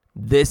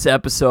This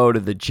episode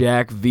of the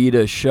Jack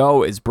Vita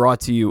Show is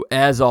brought to you,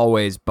 as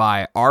always,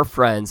 by our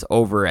friends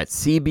over at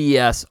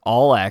CBS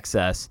All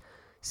Access.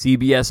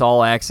 CBS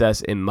All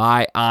Access, in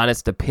my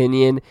honest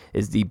opinion,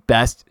 is the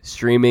best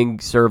streaming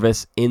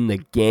service in the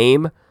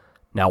game.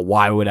 Now,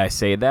 why would I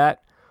say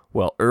that?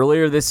 Well,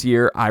 earlier this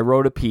year, I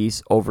wrote a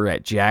piece over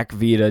at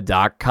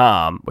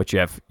jackvita.com, which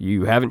if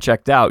you haven't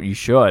checked out, you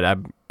should.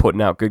 I'm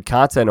putting out good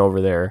content over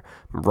there,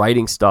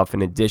 writing stuff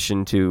in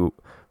addition to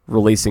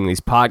releasing these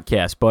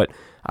podcasts. But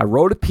I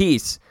wrote a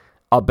piece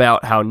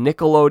about how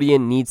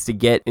Nickelodeon needs to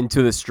get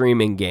into the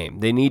streaming game.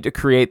 They need to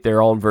create their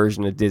own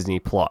version of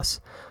Disney+.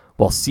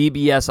 Well,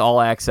 CBS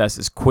All Access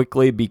is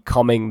quickly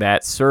becoming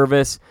that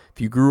service.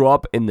 If you grew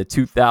up in the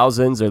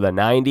 2000s or the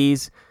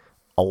 90s,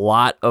 a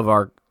lot of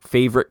our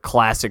favorite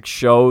classic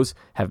shows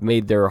have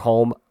made their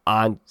home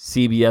on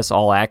CBS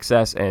All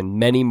Access, and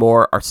many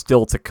more are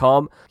still to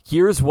come.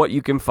 Here's what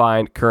you can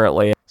find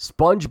currently.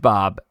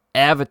 SpongeBob,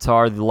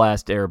 Avatar: The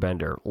Last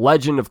Airbender,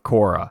 Legend of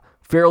Korra,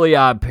 Fairly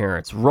Odd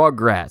Parents,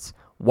 Rugrats,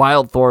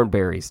 Wild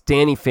Thornberrys,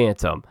 Danny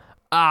Phantom,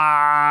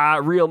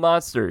 Real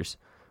Monsters,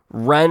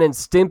 Ren and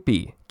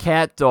Stimpy,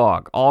 Cat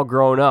Dog, All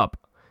Grown Up.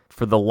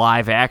 For the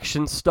live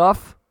action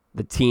stuff,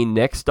 the Teen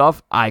Nick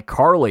stuff,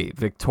 iCarly,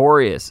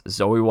 Victorious,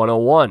 Zoe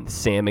 101,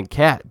 Sam and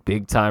Cat,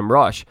 Big Time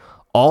Rush,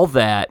 all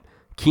that,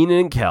 Kenan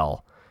and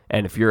Kel.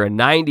 And if you're a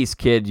 90s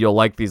kid, you'll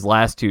like these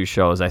last two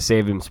shows. I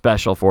saved them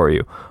special for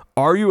you.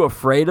 Are You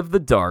Afraid of the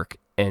Dark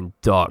and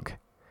Doug.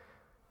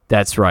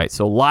 That's right.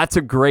 So lots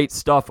of great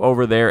stuff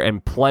over there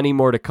and plenty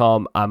more to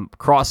come. I'm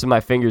crossing my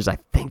fingers. I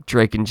think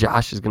Drake and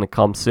Josh is going to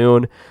come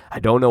soon. I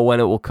don't know when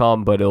it will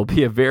come, but it'll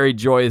be a very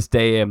joyous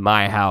day in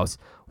my house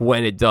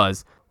when it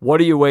does. What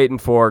are you waiting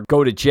for?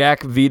 Go to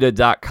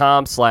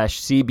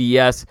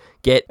jackvita.com/CBS.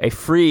 Get a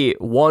free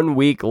 1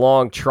 week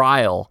long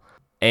trial.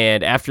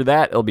 And after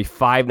that, it'll be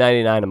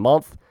 $5.99 a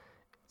month.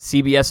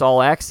 CBS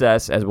All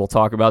Access, as we'll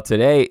talk about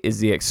today, is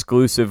the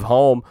exclusive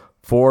home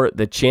for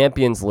the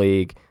Champions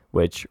League,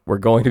 which we're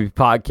going to be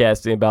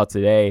podcasting about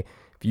today.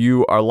 If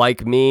you are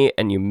like me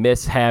and you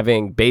miss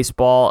having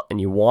baseball and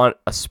you want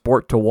a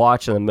sport to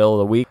watch in the middle of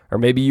the week, or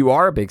maybe you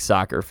are a big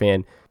soccer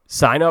fan,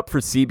 sign up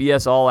for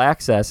CBS All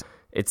Access.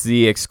 It's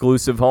the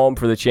exclusive home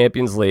for the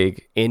Champions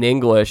League in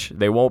English.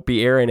 They won't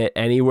be airing it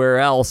anywhere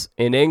else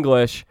in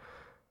English.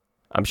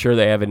 I'm sure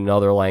they have it in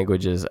other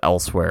languages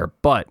elsewhere,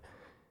 but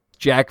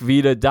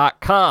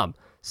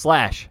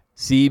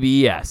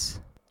jackvita.com/CBS.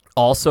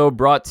 Also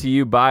brought to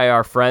you by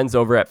our friends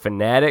over at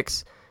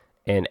Fanatics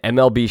and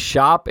MLB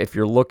Shop. If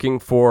you're looking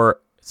for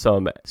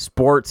some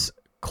sports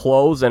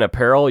clothes and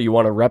apparel, you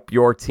want to rep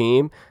your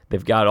team,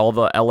 they've got all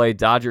the LA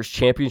Dodgers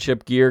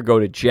championship gear. Go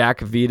to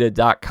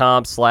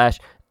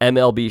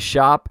jackvita.com/MLB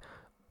Shop.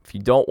 If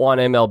you don't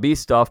want MLB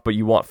stuff, but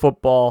you want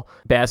football,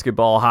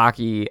 basketball,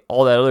 hockey,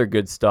 all that other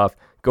good stuff,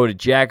 go to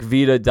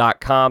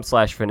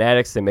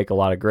jackvita.com/Fanatics. They make a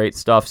lot of great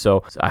stuff.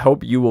 So I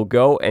hope you will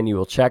go and you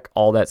will check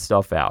all that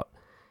stuff out.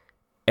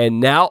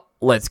 And now,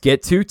 let's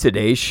get to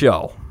today's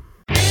show.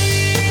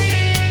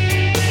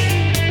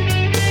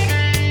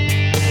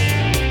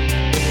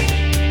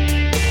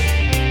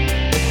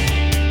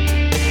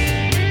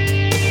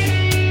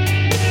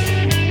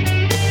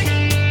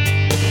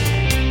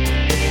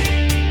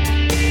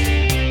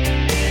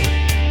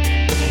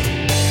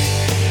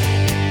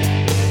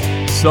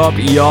 What's up,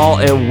 y'all,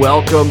 and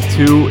welcome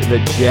to the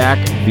Jack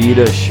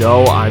Vita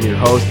Show. I'm your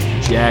host,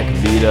 Jack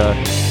Vita.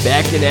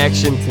 Back in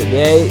action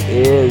today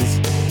is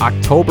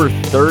October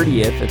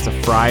 30th. It's a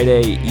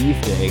Friday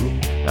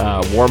evening,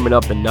 warming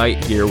up the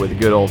night here with a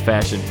good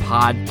old-fashioned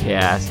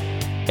podcast.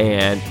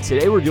 And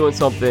today we're doing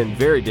something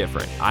very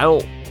different.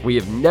 We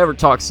have never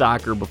talked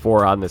soccer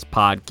before on this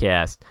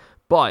podcast,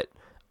 but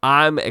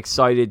I'm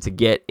excited to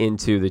get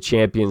into the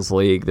Champions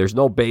League. There's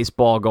no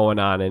baseball going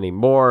on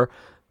anymore.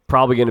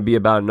 Probably going to be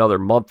about another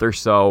month or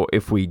so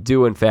if we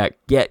do, in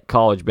fact, get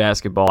college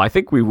basketball. I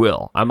think we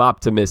will. I'm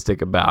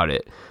optimistic about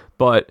it.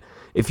 But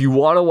if you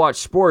want to watch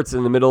sports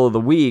in the middle of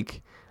the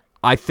week,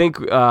 I think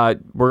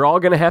we're all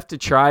going to have to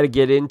try to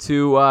get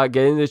into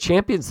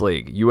Champions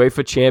League.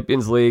 UEFA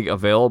Champions League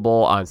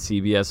available on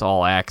CBS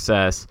All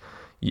Access.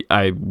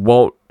 I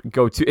won't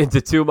go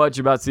into too much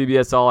about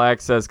CBS All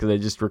Access because I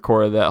just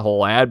recorded that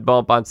whole ad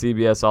bump on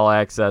CBS All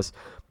Access.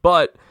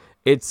 But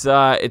it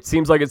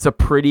seems like it's a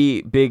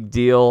pretty big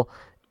deal,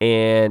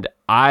 and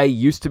I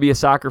used to be a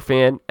soccer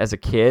fan as a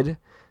kid,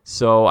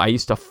 so I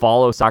used to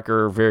follow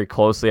soccer very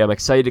closely. I'm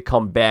excited to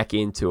come back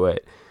into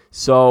it.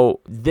 So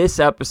this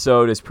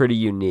episode is pretty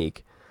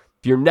unique.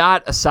 If you're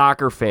not a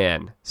soccer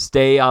fan,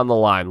 stay on the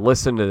line.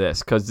 Listen to this,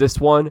 because this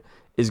one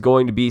is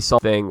going to be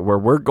something where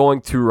we're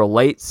going to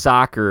relate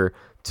soccer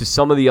to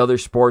some of the other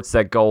sports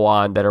that go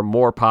on that are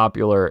more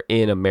popular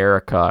in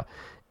America.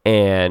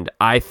 And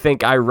I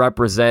think I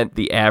represent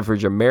the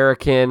average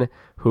American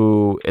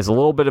who is a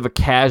little bit of a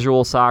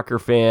casual soccer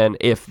fan,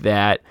 if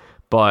that.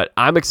 But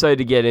I'm excited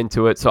to get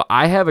into it. So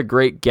I have a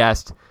great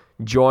guest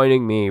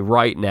joining me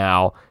right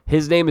now.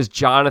 His name is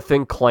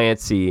Jonathan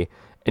Clancy.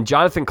 And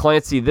Jonathan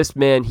Clancy, this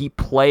man, he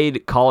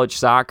played college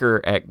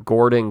soccer at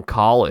Gordon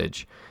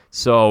College.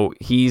 So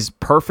he's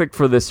perfect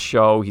for this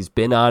show. He's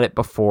been on it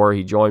before.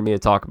 He joined me to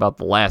talk about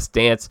The Last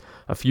Dance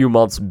a few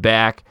months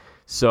back.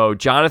 So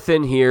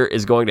Jonathan here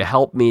is going to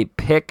help me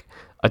pick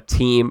a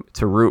team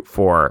to root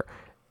for.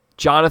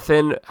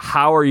 Jonathan,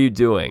 how are you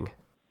doing?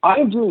 I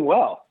am doing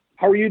well.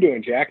 How are you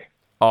doing, Jack?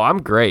 Oh,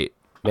 I'm great.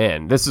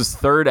 Man, this is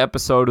third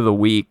episode of the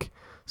week.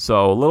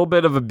 So a little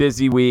bit of a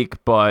busy week,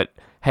 but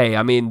hey,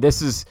 I mean,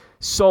 this is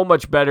so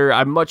much better.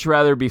 I'd much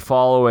rather be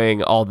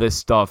following all this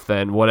stuff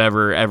than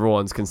whatever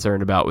everyone's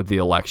concerned about with the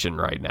election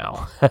right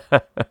now.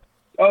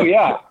 Oh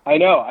yeah, I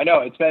know.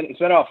 It's been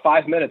about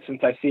 5 minutes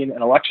since I've seen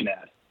an election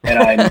ad, and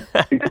I'm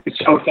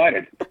so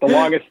excited. The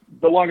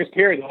longest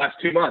period, the last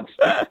 2 months.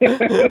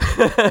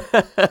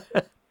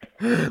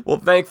 Well,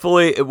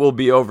 thankfully, it will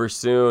be over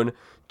soon.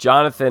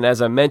 Jonathan,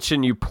 as I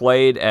mentioned, you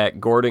played at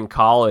Gordon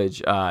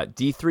College,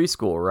 D3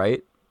 school,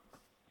 right?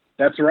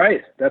 That's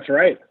right.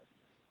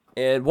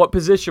 And what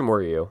position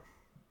were you?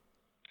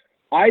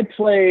 I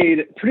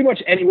played pretty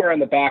much anywhere on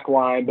the back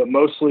line, but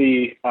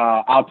mostly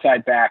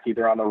outside back,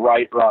 either on the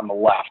right or on the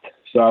left.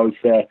 So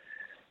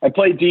I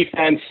played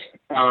defense,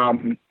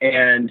 and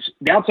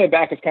the outside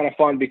back is kind of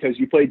fun because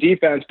you play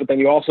defense, but then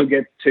you also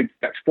get to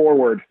get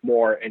forward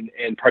more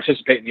and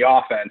participate in the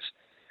offense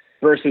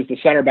versus the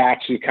center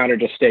back who kind of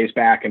just stays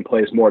back and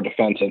plays more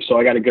defensive. So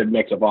I got a good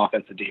mix of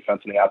offense and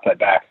defense in the outside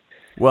back.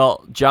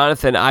 Well,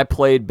 Jonathan, I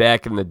played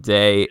back in the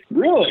day.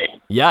 Really?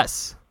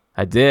 Yes,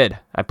 I did.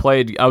 I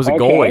was a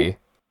goalie.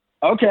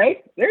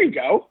 Okay, there you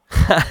go.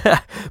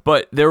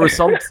 But there were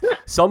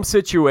some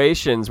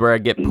situations where I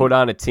get put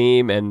on a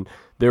team and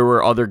there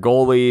were other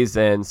goalies,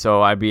 and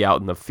so I'd be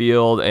out in the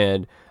field,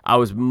 and I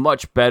was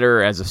much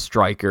better as a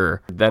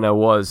striker than I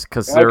was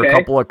because there were a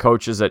couple of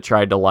coaches that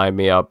tried to line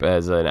me up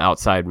as an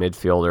outside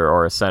midfielder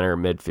or a center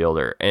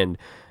midfielder, and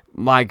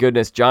my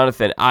goodness,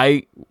 Jonathan,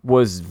 I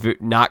was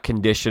not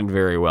conditioned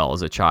very well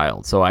as a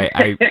child, so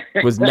I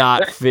was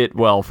not fit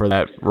well for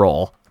that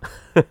role.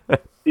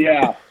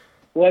 Yeah.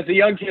 Well, as a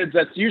young kids,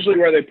 that's usually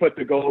where they put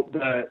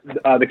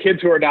the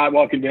kids who are not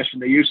well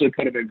conditioned. They usually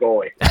put them in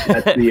goalie.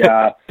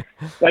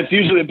 That's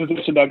usually the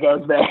position that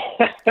goes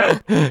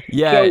there.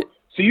 Yeah.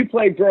 So you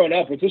played growing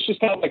up. Was this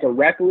just kind of like a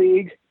rec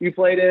league you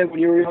played in when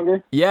you were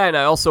younger? Yeah, and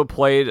I also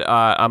played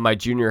on my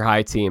junior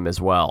high team as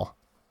well.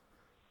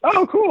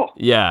 Oh, cool.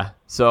 Yeah.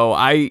 So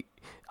I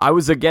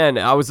was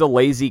a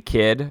lazy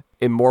kid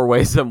in more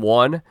ways than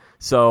one.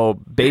 So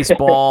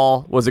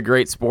baseball was a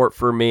great sport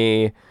for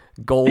me.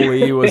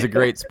 Goalie was a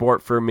great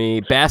sport for me.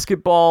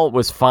 Basketball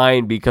was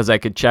fine because I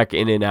could check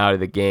in and out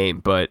of the game,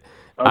 but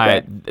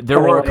there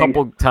were a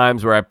couple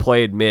times where I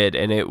played mid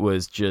and it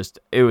was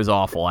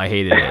awful. I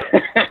hated it.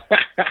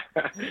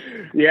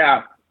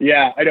 Yeah,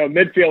 I know.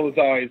 Midfield was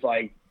always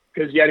like,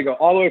 because you had to go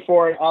all the way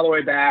forward, all the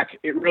way back.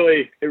 It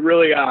really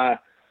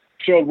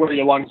showed where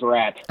your lungs were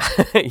at.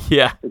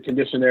 Yeah. The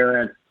condition they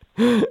were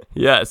in.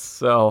 Yes.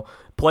 So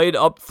played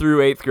up through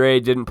 8th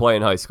grade, didn't play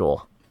in high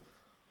school.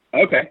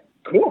 Okay.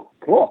 Cool.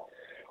 Well,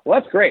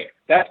 that's great.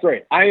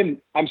 I'm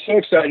so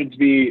excited to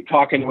be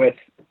talking with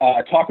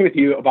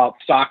you about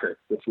soccer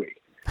this week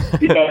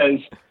because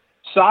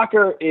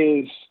soccer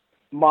is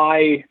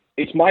my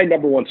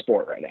number one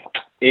sport right now.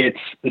 It's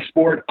the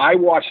sport. I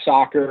watch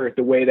soccer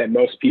the way that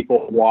most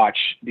people watch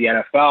the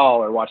NFL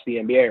or watch the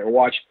NBA or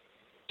watch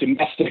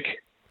domestic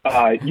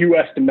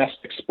U.S.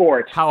 domestic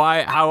sports. How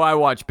I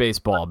watch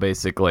baseball,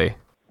 basically.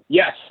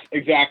 Yes,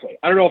 exactly.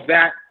 I don't know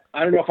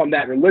if I'm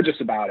that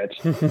religious about it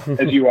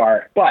as you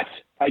are, but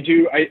I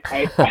do.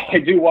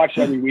 I do watch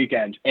every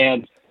weekend,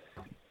 and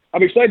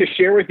I'm excited to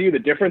share with you the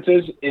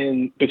differences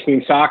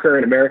between soccer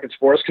and American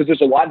sports because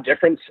there's a lot of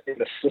difference in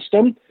the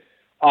system.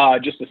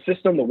 Just the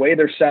system, the way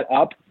they're set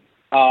up,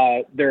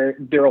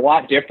 they're a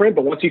lot different.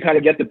 But once you kind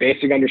of get the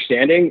basic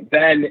understanding,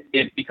 then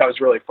it becomes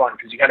really fun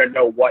because you kind of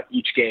know what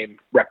each game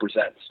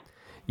represents.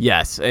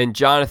 Yes, and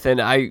Jonathan,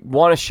 I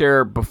want to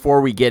share,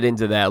 before we get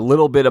into that, a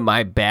little bit of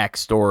my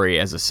backstory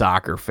as a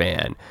soccer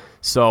fan.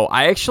 So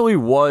I actually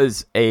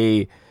was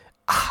I'd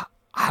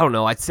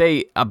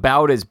say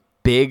about as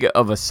big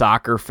of a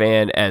soccer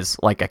fan as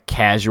like a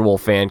casual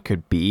fan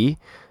could be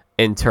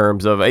in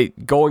terms of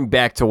going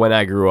back to when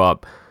I grew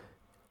up.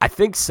 I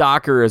think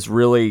soccer has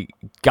really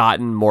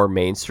gotten more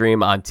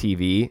mainstream on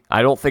TV.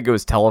 I don't think it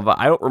was televised.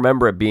 I don't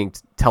remember it being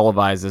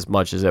televised as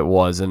much as it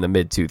was in the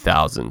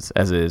mid-2000s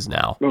as it is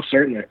now. Well,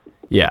 certainly.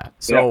 Yeah.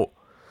 So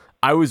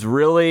I was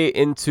really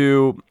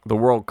into the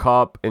World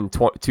Cup in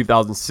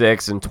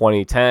 2006 and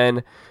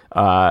 2010.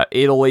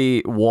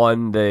 Italy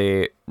won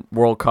the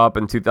World Cup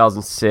in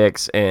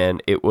 2006,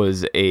 and it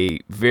was a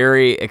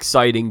very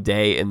exciting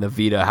day in the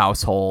Vita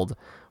household.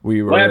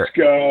 Let's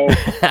go.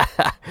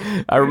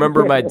 I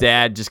remember my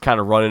dad just kind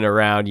of running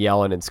around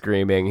yelling and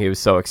screaming. He was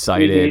so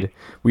excited.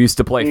 Mm-hmm. We used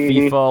to play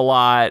FIFA a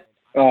lot.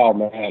 Oh,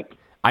 man.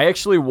 I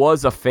actually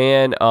was a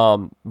fan.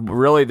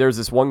 Really, there's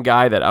this one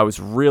guy that I was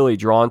really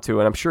drawn to,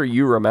 and I'm sure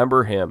you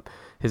remember him.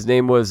 His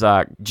name was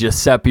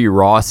Giuseppe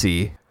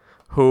Rossi,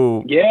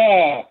 who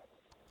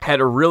had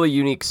a really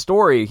unique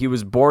story. He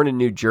was born in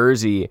New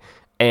Jersey,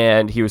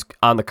 and he was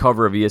on the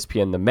cover of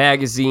ESPN, the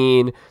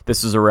magazine.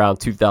 This was around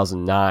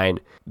 2009.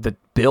 The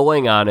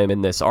billing on him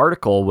in this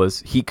article was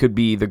he could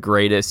be the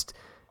greatest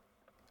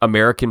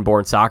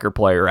American-born soccer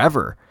player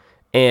ever.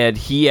 And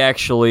he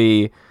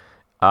actually,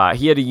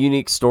 he had a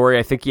unique story.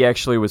 I think he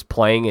actually was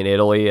playing in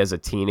Italy as a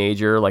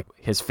teenager. Like,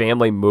 his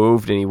family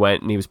moved, and he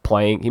went and he was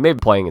playing. He may be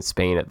playing in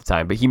Spain at the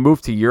time, but he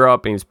moved to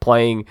Europe, and he was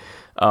playing.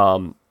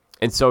 And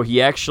so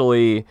he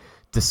actually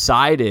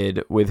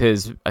decided with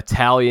his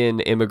Italian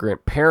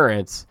immigrant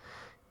parents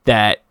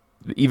that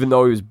even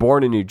though he was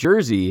born in New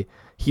Jersey,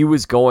 he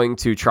was going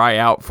to try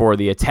out for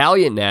the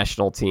Italian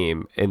national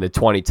team in the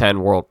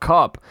 2010 World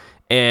Cup.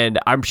 And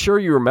I'm sure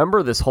you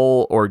remember this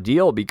whole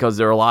ordeal because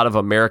there are a lot of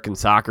American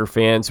soccer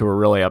fans who were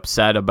really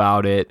upset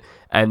about it.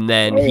 And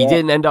then he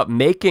didn't end up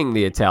making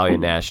the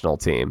Italian national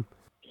team.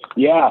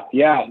 Yeah.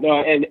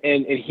 No, and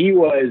he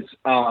was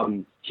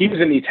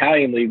in the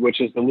Italian league, which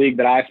is the league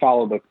that I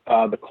follow the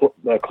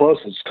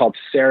closest. It's called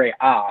Serie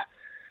A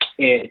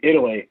in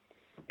Italy.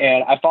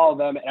 And I follow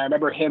them, and I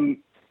remember him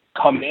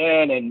coming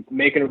in and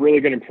making a really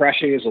good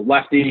impression. He was a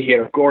lefty. He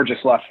had a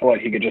gorgeous left foot.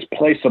 He could just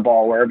place the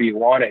ball wherever he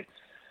wanted.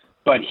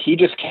 But he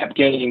just kept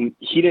he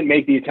didn't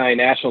make the Italian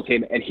national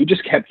team, and he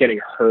just kept getting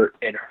hurt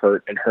and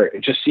hurt and hurt.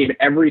 It just seemed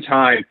every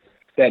time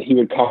that he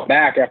would come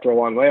back after a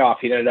long layoff,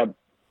 he'd end up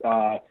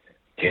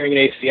tearing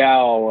an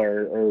ACL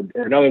or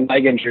another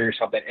leg injury or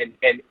something.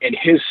 And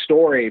his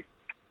story,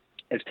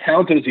 as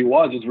talented as he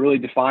was really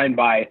defined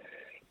by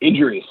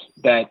injuries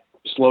that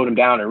slowed him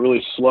down and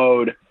really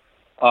slowed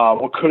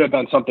what could have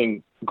been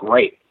something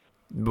great.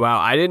 Wow,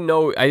 I didn't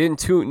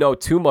know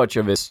too much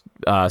of his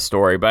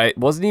story, but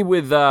wasn't he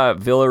with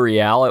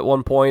Villarreal at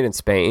one point in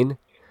Spain?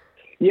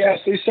 Yeah,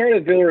 so he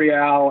started at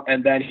Villarreal,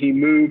 and then he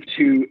moved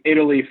to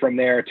Italy from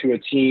there to a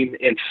team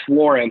in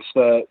Florence.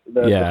 The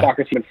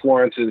soccer team in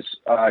Florence is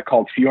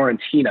called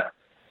Fiorentina.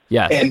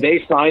 Yes. And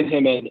they signed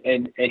him,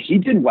 and he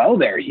did well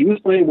there. He was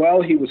playing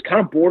well. He was kind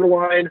of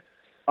borderline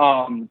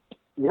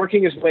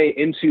working his way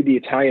into the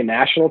Italian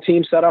national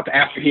team setup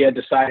after he had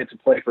decided to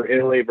play for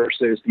Italy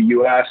versus the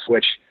U.S.,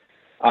 which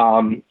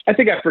I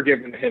think I've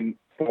forgiven him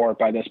for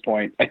by this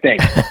point, I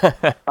think.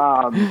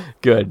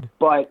 Good.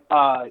 But,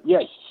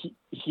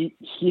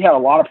 he had a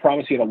lot of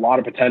promise. He had a lot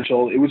of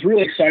potential. It was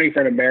really exciting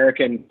for an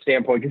American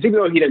standpoint, because even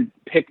though he didn't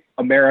pick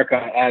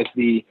America as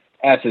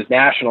his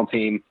national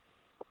team,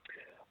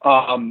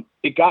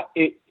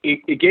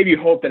 it gave you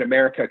hope that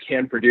America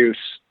can produce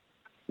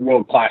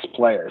world-class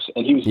players.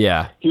 And he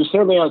was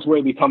certainly on his way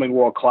to becoming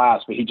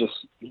world-class, but he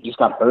just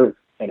got hurt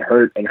and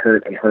hurt and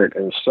hurt and hurt.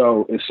 And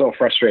it's so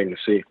frustrating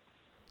to see.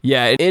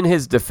 Yeah, and in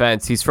his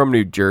defense, he's from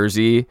New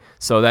Jersey,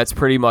 so that's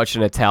pretty much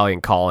an Italian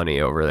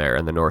colony over there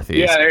in the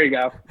Northeast. Yeah, there you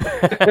go.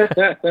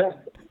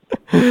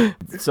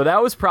 So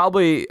that was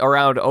probably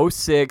around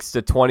 2006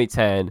 to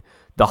 2010,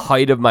 the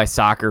height of my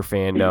soccer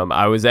fandom.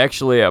 I was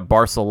actually a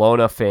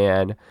Barcelona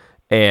fan,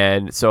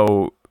 and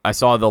so I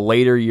saw the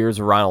later years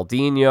of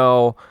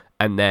Ronaldinho,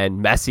 and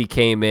then Messi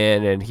came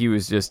in, and he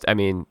was just, I'm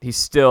sure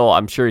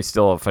he's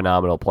still a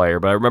phenomenal player,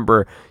 but I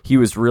remember he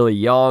was really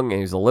young, and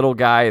he was a little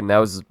guy, and that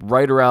was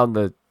right around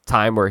the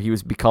time where he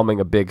was becoming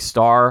a big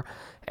star.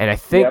 And I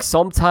think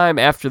sometime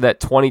after that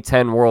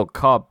 2010 World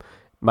Cup,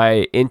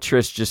 my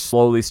interest just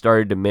slowly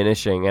started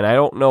diminishing. And I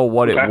don't know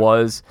what it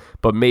was,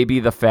 but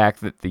maybe the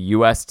fact that the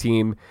U.S.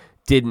 team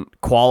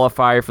didn't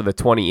qualify for the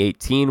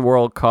 2018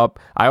 World Cup.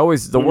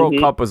 The World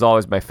Cup was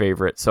always my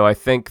favorite. So I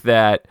think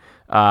that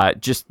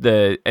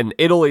and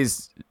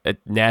Italy's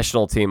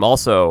national team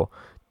also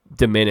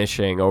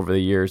diminishing over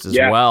the years as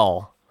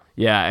well.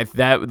 Yeah,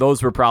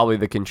 those were probably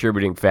the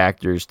contributing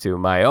factors to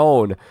my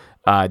own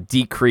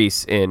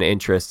decrease in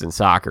interest in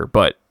soccer.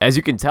 But as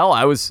you can tell,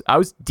 I was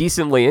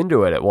decently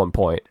into it at one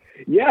point.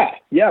 Yeah,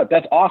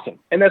 that's awesome.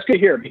 And that's good to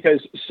hear,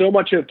 because so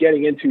much of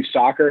getting into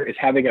soccer is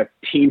having a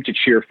team to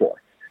cheer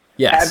for.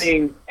 Yes.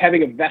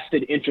 Having a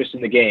vested interest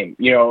in the game.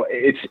 You know,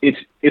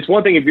 it's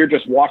one thing if you're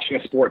just watching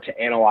a sport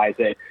to analyze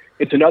it.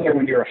 It's another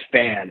when you're a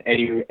fan and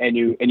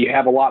you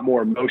have a lot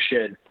more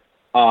emotion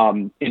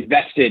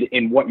invested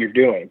in what you're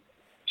doing.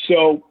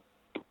 So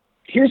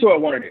here's what I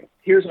want to do.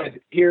 Here's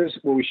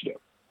what we should do.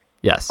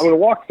 Yes. I'm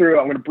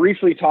going to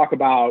briefly talk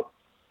about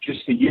just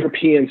the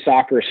European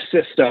soccer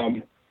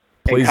system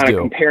and kind of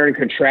compare and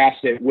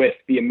contrast it with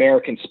the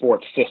American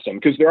sports system,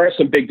 because there are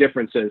some big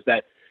differences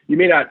that you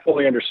may not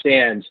fully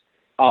understand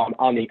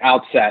on the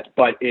outset,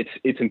 but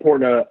it's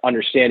important to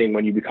understanding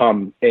when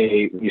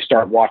you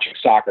start watching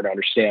soccer to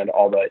understand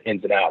all the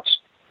ins and outs.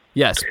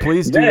 Yes,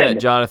 please do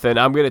that, Jonathan.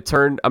 I'm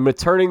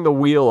turning the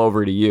wheel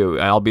over to you.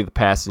 I'll be the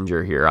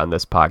passenger here on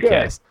this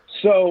podcast.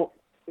 Good. So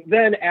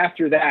then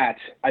after that,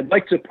 I'd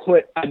like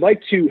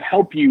to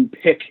help you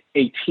pick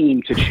a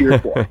team to cheer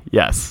for.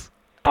 Yes.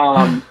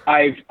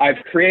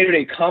 I've created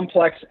a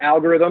complex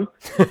algorithm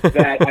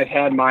that I've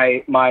had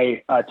my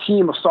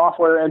team of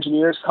software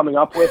engineers coming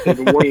up with.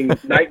 They've been working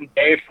night and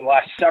day for the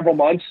last several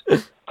months,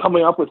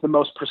 coming up with the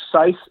most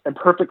precise and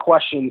perfect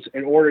questions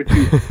in order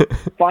to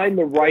find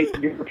the right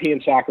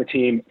European soccer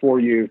team for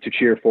you to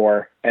cheer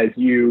for as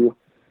you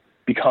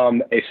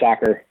become a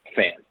soccer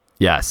fan.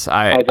 Yes,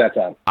 How's that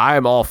sound? I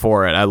am all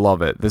for it. I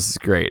love it. This is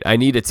great. I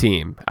need a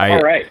team. All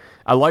right.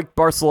 I liked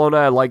Barcelona.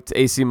 I liked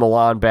AC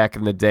Milan back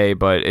in the day,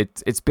 but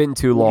it's been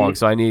too long.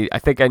 So I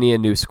think I need a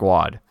new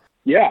squad.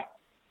 Yeah,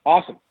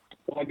 awesome.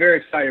 Well, I'm very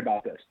excited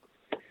about this.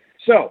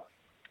 So,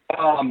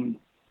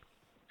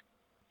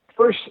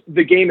 first,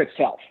 the game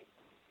itself.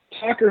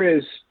 Soccer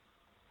is,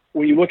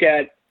 when you look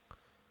at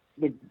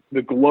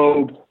the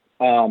globe,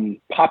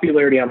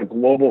 popularity on a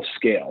global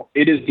scale,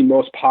 it is the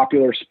most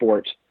popular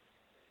sport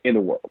in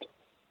the world.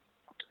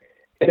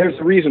 And there's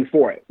a reason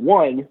for it.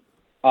 One,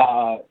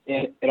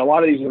 and a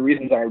lot of these are the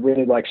reasons I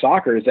really like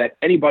soccer, is that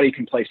anybody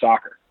can play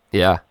soccer.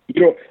 Yeah.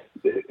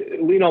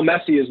 Lionel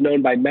Messi is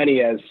known by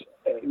many as,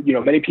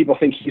 many people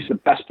think he's the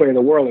best player in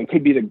the world and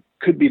could be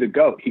the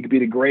GOAT. He could be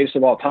the greatest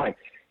of all time.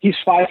 He's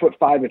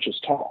 5'5"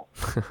 tall.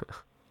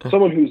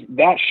 Someone who's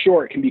that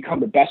short can become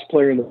the best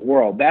player in the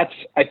world. That's,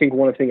 I think,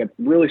 one of the things that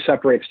really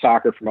separates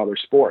soccer from other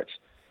sports,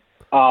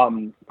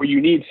 where you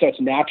need such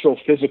natural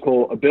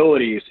physical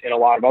abilities in a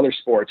lot of other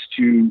sports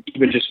to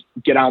even just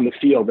get on the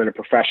field at a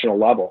professional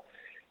level.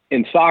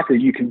 In soccer,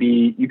 you can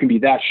be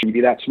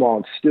that small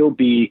and still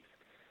be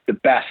the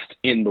best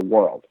in the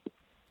world.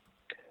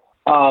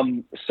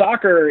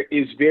 Soccer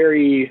is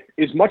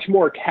much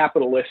more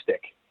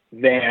capitalistic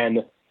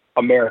than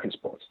American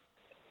sports.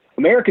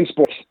 American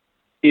sports,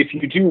 if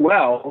you do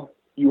well,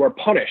 you are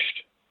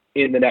punished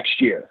in the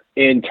next year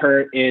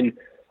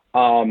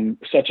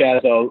such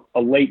as a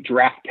late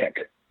draft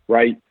pick,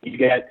 right? You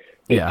get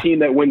the team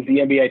that wins the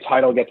NBA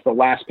title gets the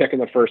last pick in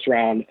the first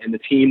round, and the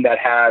team that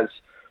has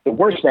the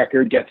worst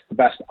record gets the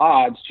best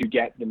odds to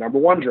get the number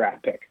 1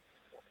 draft pick.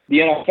 The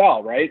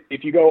NFL, right?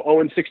 If you go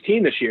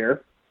 0-16 this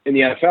year in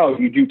the NFL,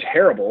 you do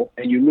terrible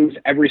and you lose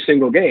every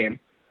single game.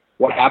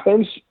 What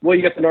happens? Well,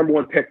 you get the number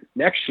 1 pick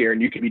next year,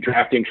 and you could be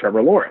drafting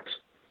Trevor Lawrence.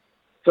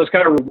 So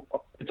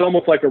it's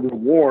almost like a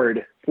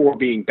reward for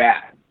being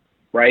bad,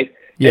 right?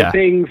 Yeah.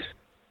 And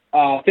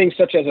things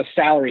such as a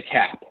salary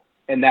cap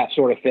and that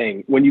sort of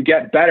thing. When you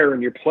get better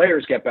and your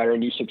players get better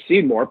and you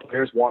succeed more,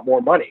 players want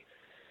more money.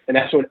 And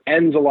that's what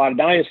ends a lot of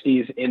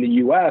dynasties in the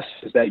U.S.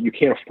 is that you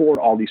can't afford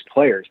all these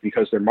players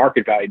because their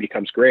market value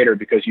becomes greater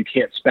because you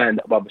can't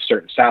spend above a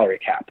certain salary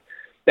cap.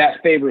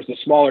 That favors the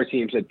smaller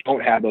teams that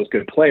don't have those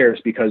good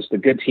players because the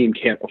good team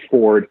can't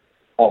afford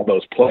all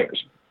those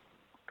players.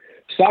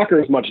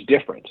 Soccer is much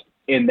different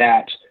in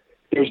that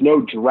there's no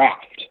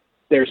draft.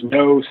 There's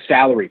no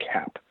salary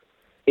cap.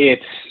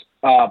 It's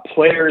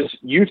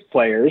youth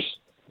players,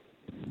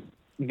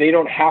 they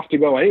don't have to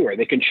go anywhere.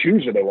 They can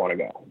choose where they want to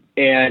go.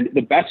 And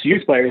the best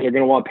youth players are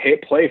going to want to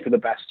play for the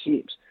best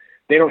teams.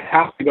 They don't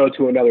have to go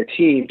to another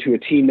team, to a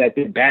team that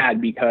did bad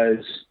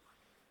because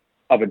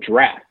of a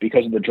draft,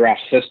 because of the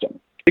draft system.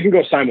 They can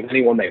go sign with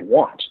anyone they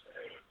want.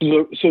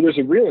 So there's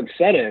a real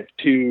incentive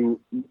to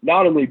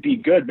not only be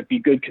good, but be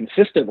good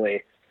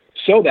consistently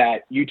so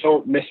that you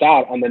don't miss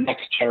out on the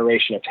next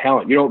generation of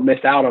talent. You don't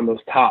miss out on those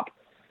top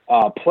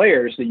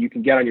players that you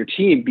can get on your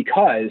team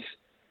because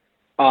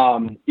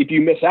if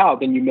you miss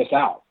out, then you miss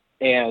out.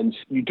 And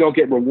you don't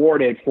get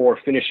rewarded for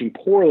finishing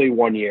poorly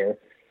one year.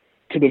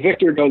 To the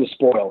victor go the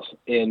spoils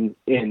in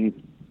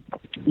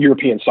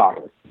European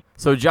soccer.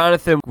 So,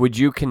 Jonathan, would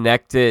you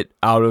connect it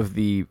out of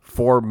the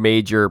 4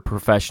 major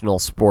professional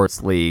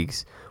sports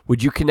leagues?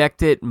 Would you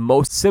connect it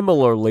most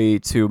similarly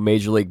to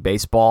Major League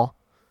Baseball?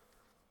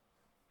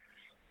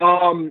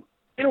 In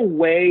a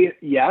way,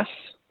 yes,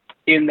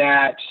 in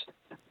that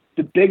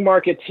the big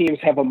market teams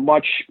have a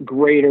much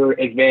greater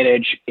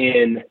advantage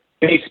in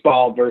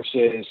baseball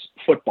versus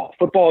football.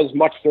 Football is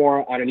much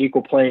more on an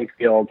equal playing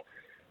field.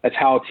 That's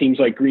how teams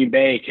like Green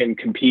Bay can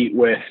compete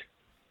with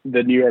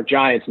the New York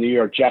Giants and the New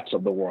York Jets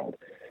of the world.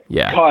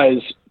 Yeah.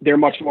 Because they're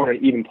much more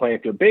an even playing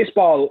field.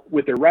 Baseball,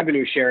 with their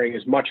revenue sharing,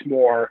 is much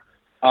more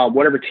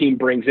whatever team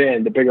brings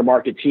in, the bigger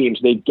market teams,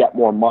 they get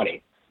more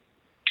money.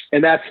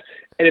 And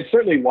it's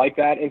certainly like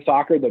that in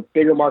soccer. The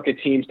bigger market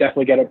teams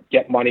definitely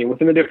get money.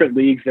 Within the different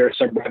leagues, there are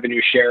some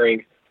revenue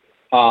sharing.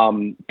 There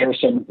are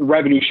some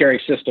revenue sharing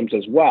systems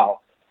as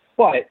well.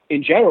 But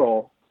in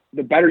general,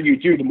 the better you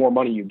do, the more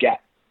money you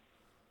get.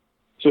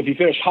 So if you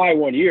finish high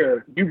one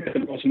year, you get the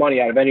most money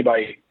out of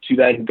anybody to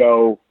then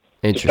go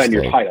defend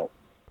your title.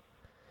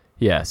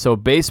 Yeah, so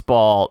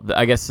baseball,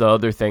 I guess the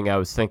other thing I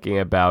was thinking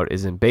about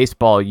is in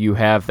baseball, you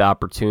have the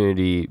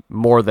opportunity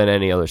more than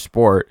any other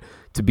sport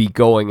to be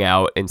going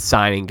out and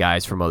signing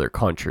guys from other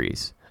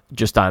countries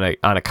just on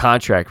a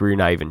contract where you're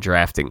not even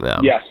drafting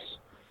them.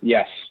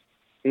 Yes.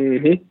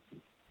 Mm-hmm.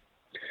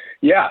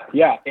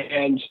 Yeah.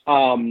 And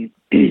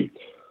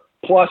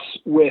plus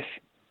with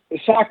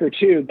soccer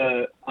too,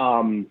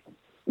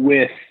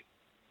 with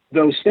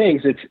those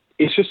things,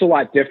 it's just a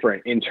lot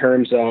different in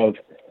terms of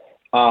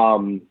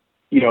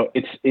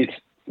it's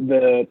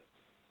the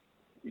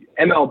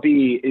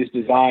MLB is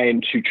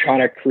designed to try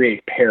to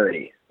create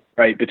parity,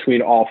 right,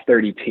 between all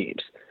 30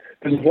 teams.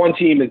 Because if one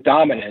team is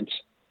dominant,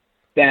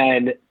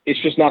 then it's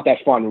just not that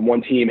fun when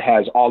one team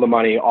has all the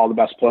money, all the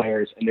best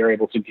players, and they're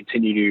able to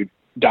continue to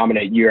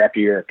dominate year after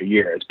year after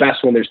year. It's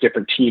best when there's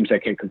different teams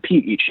that can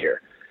compete each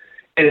year.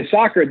 And in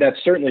soccer,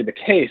 that's certainly the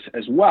case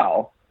as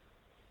well.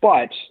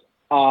 But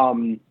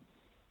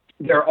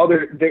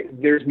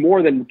there's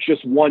more than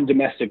just one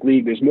domestic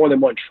league. There's more than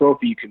one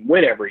trophy you can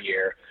win every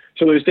year.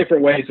 So there's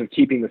different ways of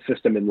keeping the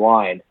system in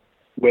line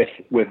with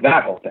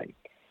that whole thing.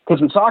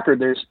 Because in soccer,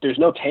 there's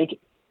no tanking.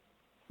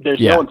 There's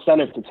no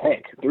incentive to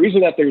tank. The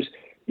reason that there's,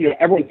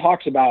 everyone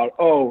talks about,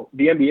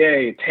 the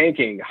NBA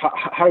tanking,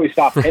 how do we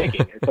stop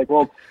tanking? It's like,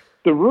 well,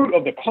 the root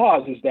of the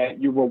cause is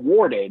that you're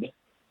rewarded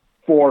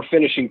for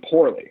finishing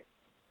poorly,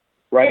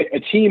 right? A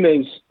team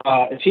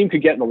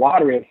could get in the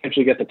lottery and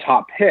potentially get the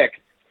top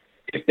pick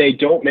if they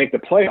don't make the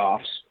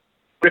playoffs.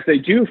 But if they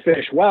do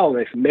finish well and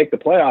they make the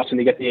playoffs and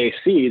they get the eighth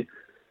seed,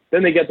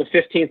 then they get the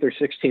 15th or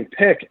 16th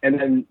pick, and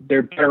then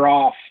they're better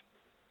off.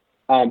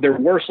 They're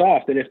worse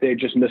off than if they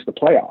just missed the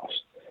playoffs.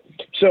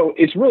 So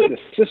it's really the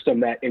system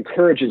that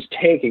encourages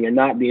tanking and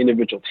not the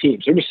individual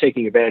teams. They're just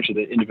taking advantage of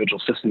the individual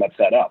system that's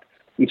set up.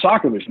 In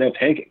soccer, there's no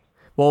tanking.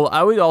 Well,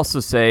 I would also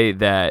say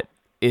that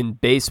in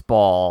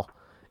baseball,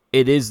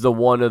 it is the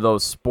one of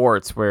those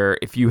sports where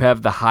if you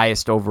have the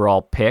highest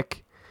overall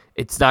pick,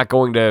 it's not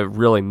going to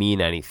really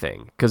mean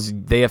anything because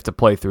they have to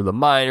play through the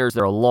minors.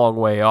 They're a long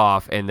way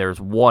off, and there's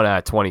 1 out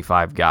of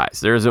 25 guys.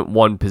 There isn't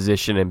one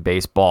position in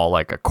baseball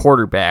like a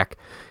quarterback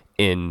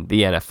in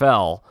the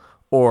NFL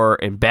or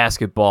in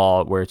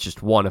basketball where it's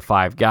just 1 of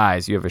 5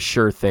 guys. You have a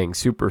sure thing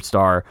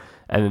superstar.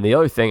 And then the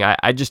other thing,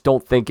 I just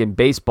don't think in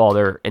baseball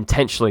they're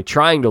intentionally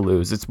trying to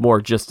lose. It's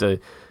more just a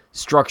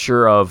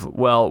structure of,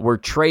 well, we're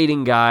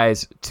trading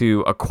guys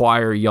to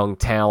acquire young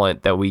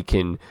talent that we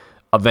can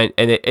event,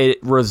 and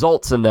it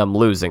results in them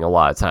losing a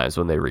lot of times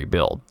when they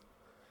rebuild.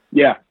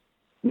 Yeah.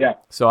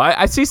 So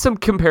I see some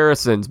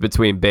comparisons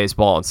between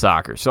baseball and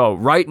soccer. So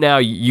right now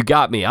you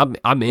got me.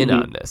 I'm in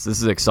on this.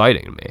 This is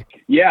exciting to me.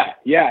 Yeah.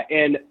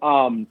 And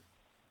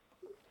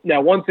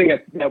now one thing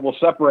that will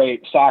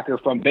separate soccer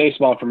from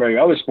baseball and from every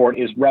other sport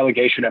is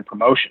relegation and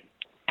promotion.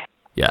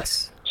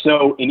 Yes.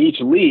 So in each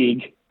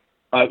league,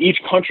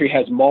 each country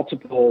has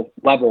multiple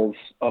levels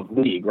of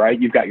league, right?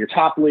 You've got your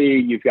top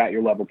league, you've got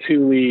your level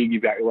 2 league,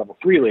 you've got your level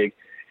 3 league,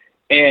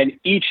 and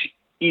each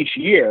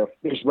year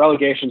there's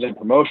relegations and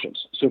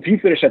promotions. So if you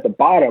finish at the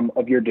bottom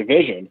of your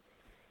division,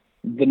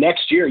 the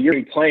next year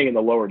you're playing in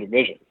the lower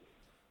division.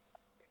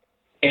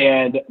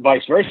 And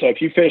vice versa,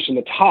 if you finish in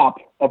the top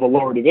of a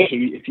lower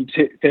division, if you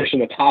finish in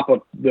the top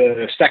of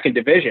the second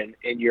division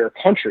in your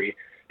country,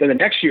 then the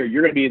next year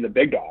you're going to be in the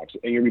big dogs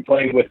and you're going to be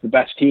playing with the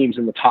best teams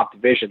in the top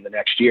division the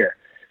next year.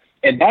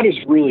 And that is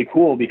really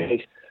cool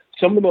because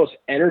some of the most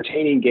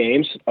entertaining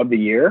games of the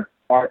year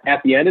are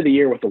at the end of the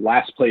year with the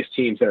last place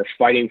teams that are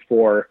fighting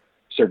for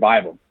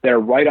survival. They're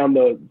right on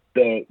the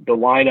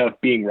line of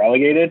being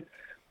relegated.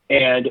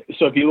 And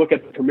so if you look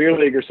at the Premier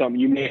League or something,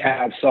 you may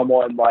have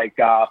someone like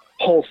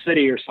Hull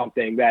City or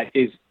something that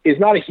is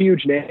not a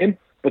huge name,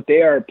 but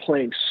they are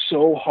playing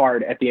so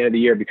hard at the end of the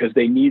year because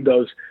they need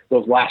those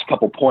last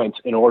couple points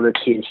in order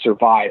to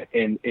survive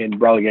in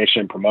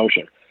relegation and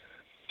promotion.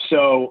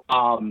 So,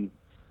 and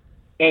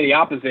the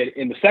opposite,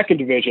 in the second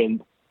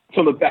division,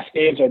 some of the best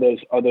games are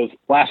those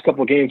last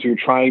couple of games where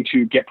you're trying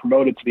to get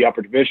promoted to the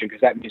upper division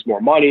because that means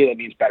more money, that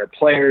means better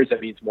players,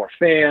 that means more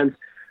fans,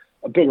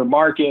 a bigger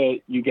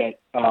market. You get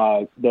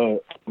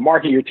the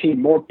market of your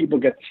team, more people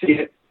get to see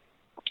it.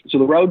 So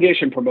the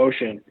relegation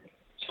promotion,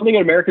 something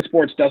that American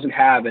sports doesn't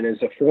have and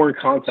is a foreign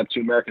concept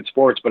to American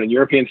sports, but in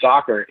European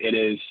soccer,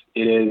 every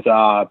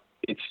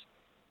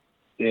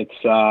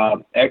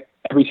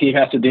team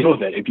has to deal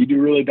with it. If you do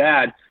really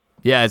bad.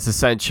 Yeah, it's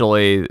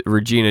essentially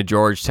Regina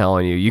George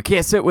telling you, you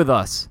can't sit with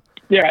us.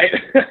 Yeah. Right?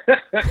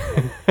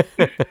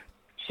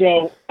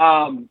 So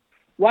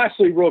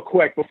lastly, real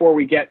quick, before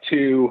we get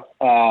to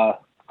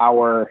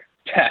our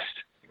test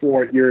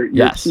for your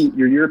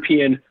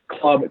European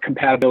club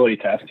compatibility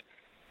test,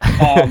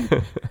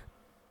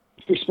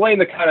 explain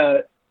the kind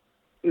of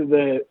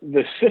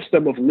the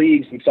system of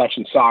leagues and such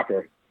in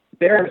soccer.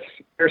 There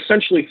are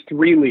essentially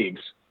 3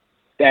 leagues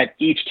that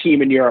each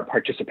team in Europe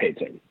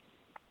participates in.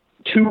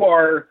 2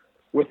 are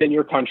within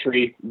your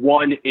country.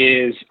 1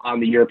 is on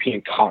the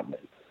European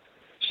continent.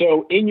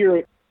 So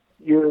within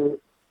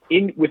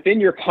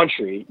your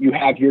country, you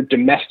have your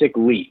domestic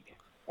league.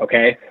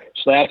 Okay,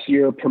 so that's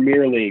your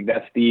Premier League.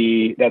 That's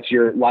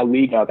your La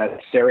Liga.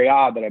 That's Serie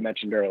A that I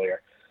mentioned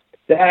earlier.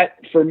 That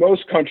for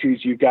most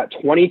countries, you've got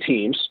 20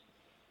 teams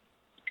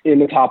in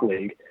the top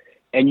league,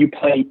 and you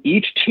play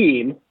each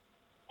team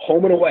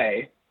home and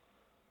away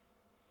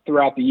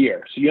throughout the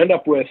year. So you end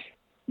up with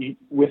the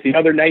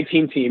other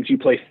 19 teams, you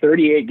play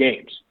 38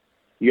 games.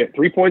 You get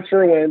 3 points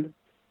for a win,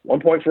 1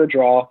 point for a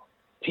draw.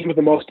 Team with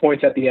the most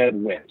points at the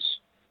end wins.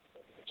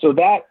 So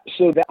that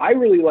I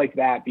really like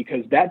that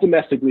because that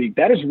domestic league,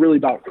 that is really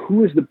about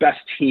who is the best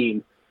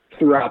team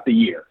throughout the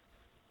year,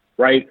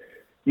 right?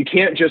 You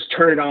can't just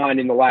turn it on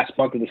in the last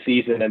month of the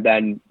season and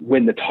then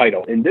win the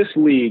title. In this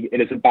league,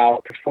 it is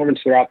about performance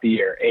throughout the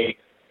year.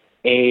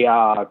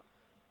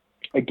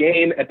 A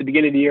game at the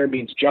beginning of the year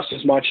means just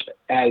as much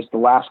as the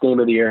last game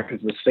of the year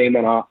because it's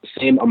the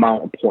same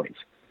amount of points.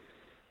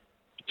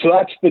 So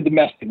that's the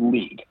domestic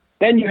league.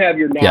 Then you have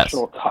your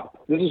National Cup.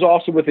 This is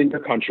also within your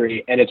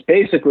country, and it's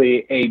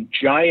basically a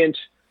giant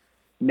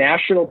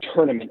national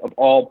tournament of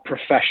all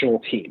professional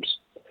teams.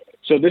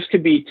 So this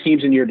could be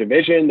teams in your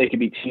division. They could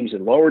be teams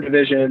in lower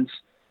divisions.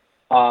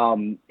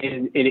 In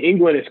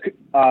England, it's,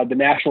 the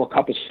National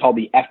Cup is called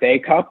the FA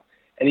Cup.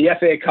 And the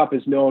FA Cup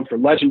is known for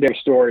legendary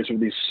stories where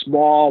these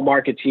small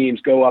market teams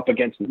go up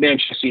against the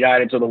Manchester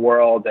Uniteds of the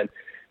world. And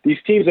these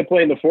teams that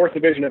play in the fourth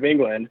division of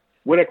England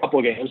win a couple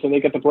of games, and they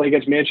get to play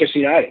against Manchester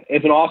United.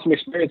 It's an awesome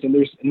experience, and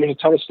there's a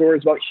ton of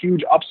stories about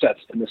huge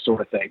upsets in this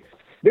sort of thing.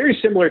 Very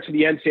similar to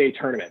the NCAA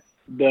tournament.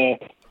 The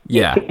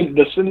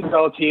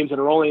Cinderella teams that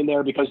are only in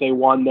there because they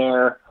won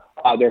their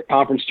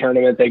conference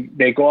tournament,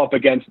 they go up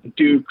against the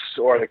Dukes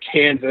or the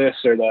Kansas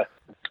or the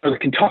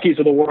Kentuckys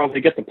of the world.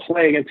 They get to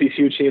play against these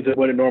huge teams that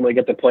wouldn't normally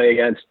get to play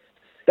against.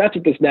 That's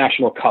what this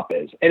National Cup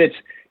is, and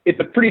it's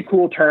a pretty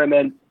cool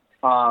tournament.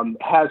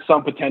 Has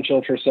some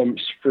potential for some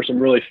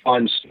really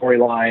fun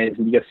storylines,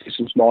 and you get to see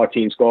some smaller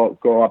teams go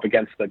up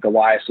against the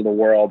Goliaths of the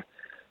world,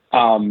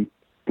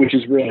 which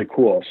is really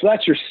cool. So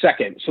that's your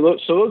second. So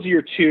those are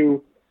your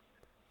two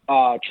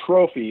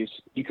trophies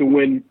you can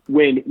win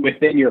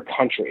within your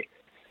country.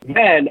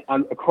 Then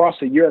across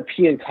the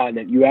European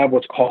continent, you have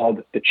what's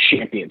called the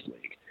Champions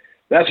League.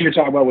 That's what you're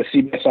talking about with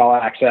CBS All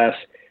Access.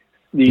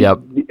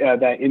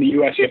 That in the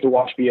U.S. you have to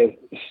watch via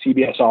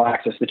CBS All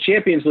Access. The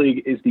Champions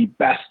League is the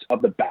best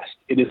of the best.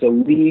 It is a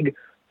league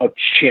of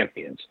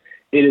champions.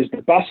 It is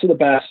the best of the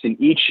best in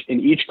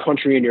each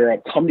country in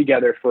Europe come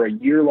together for a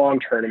year-long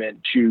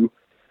tournament to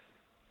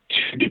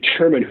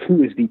determine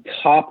who is the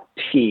top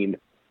team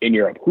in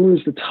Europe, who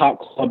is the top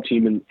club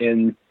team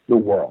in the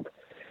world.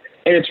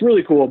 And it's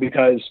really cool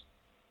because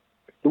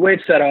the way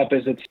it's set up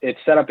is it's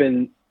set up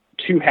in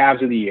two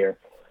halves of the year.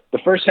 The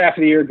first half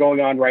of the year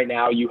going on right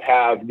now, you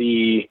have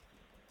the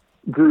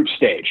group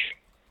stage,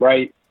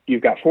 right?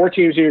 You've got 4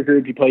 teams in your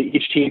group. You play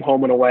each team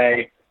home and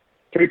away.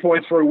 3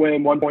 points for a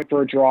win, 1 point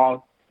for a draw.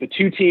 The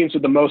 2 teams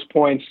with the most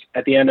points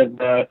at the end of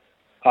the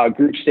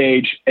group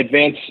stage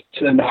advance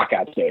to the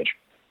knockout stage.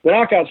 The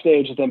knockout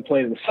stage is then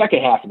played in the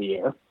second half of the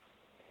year.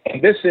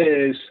 And this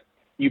is,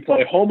 you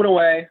play home and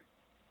away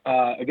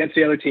against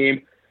the other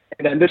team.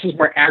 And then this is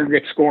where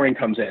aggregate scoring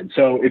comes in.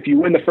 So if you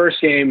win the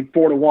first game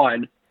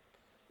 4-1,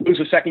 lose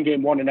the second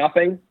game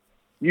 1-0,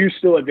 you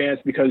still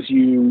advance because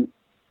you,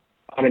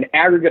 on an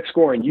aggregate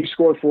scoring, you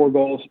scored 4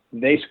 goals,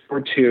 they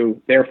scored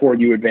 2, therefore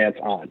you advance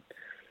on.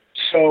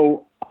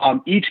 So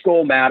each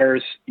goal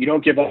matters. You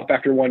don't give up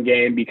after one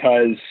game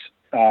because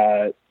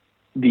the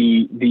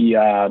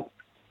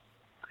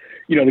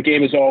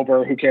game is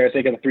over. Who cares?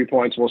 They get the 3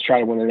 points. We'll try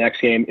to win the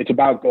next game. It's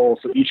about goals,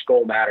 so each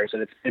goal matters,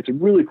 and it's a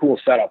really cool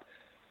setup.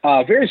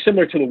 Very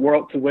similar to the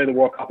way the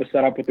World Cup is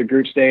set up with the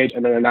group stage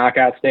and then the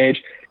knockout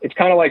stage. It's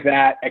kind of like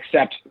that,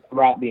 except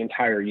throughout the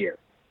entire year.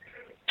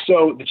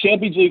 So the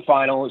Champions League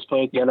final is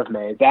played at the end of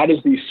May. That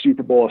is the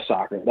Super Bowl of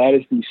soccer. That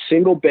is the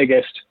single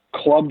biggest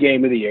club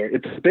game of the year.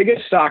 It's the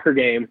biggest soccer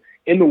game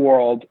in the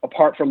world,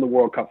 apart from the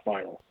World Cup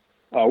final.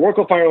 World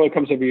Cup final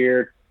comes every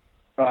year,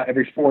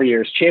 every 4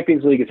 years.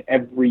 Champions League is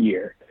every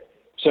year.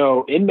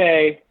 So in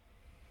May,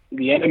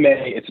 the end of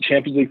May, it's a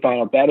Champions League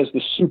final. That is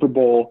the Super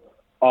Bowl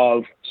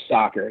of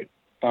soccer.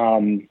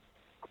 And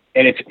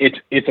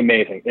it's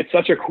amazing. It's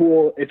such a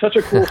cool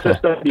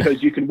system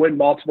because you can win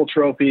multiple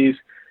trophies.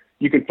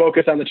 You can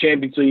focus on the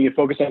Champions League, you can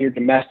focus on your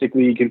domestic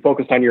league, you can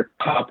focus on your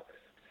cup.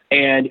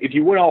 And if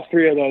you win all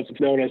 3 of those, it's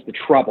known as the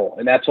treble.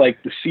 And that's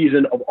like the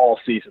season of all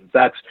seasons.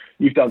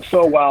 You've done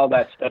so well.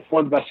 That's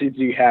one of the best seasons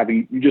you have.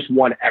 You just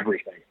won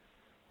everything.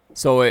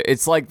 So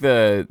it's like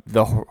the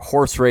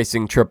horse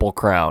racing Triple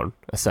Crown,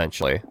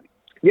 essentially.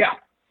 Yeah,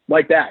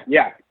 like that.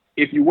 Yeah.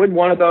 If you win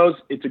one of those,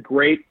 it's a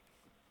great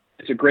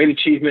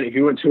achievement. If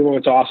you win 2 of them,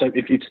 it's awesome.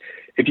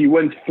 If you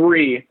win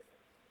 3,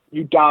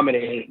 you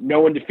dominated. No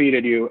one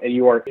defeated you, and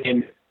you are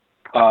in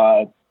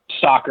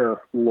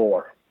soccer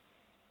lore.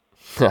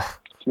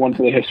 It's one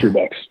for the history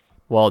books.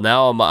 Well,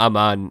 now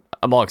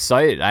I'm all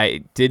excited. I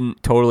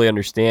didn't totally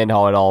understand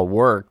how it all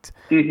worked.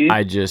 Mm-hmm.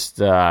 I just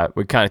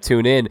would kind of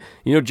tune in.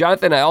 You know,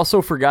 Jonathan, I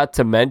also forgot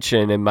to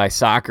mention in my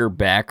soccer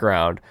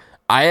background,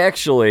 I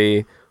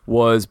actually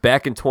was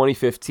back in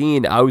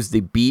 2015. I was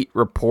the beat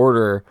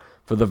reporter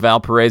for the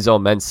Valparaiso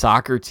men's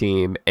soccer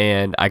team,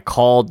 and I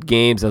called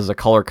games as a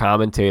color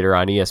commentator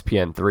on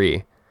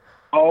ESPN3.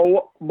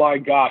 Oh my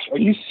gosh, are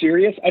you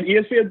serious? On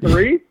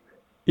ESPN3?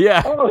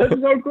 Yeah. Oh, this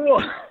is so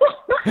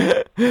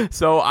cool.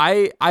 So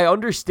I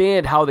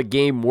understand how the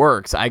game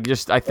works. I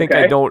think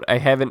Okay. I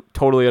haven't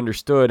totally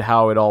understood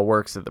how it all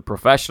works at the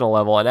professional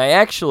level. And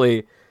I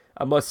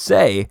must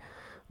say,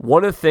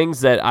 one of the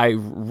things that I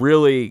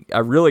really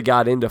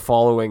got into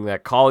following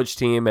that college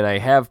team, and I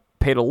have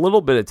paid a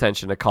little bit of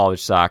attention to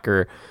college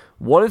soccer.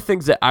 One of the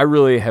things that I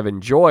really have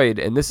enjoyed,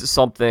 and this is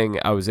something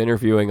I was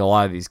interviewing a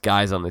lot of these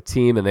guys on the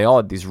team, and they all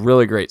had these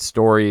really great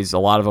stories. A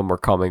lot of them were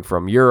coming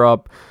from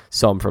Europe,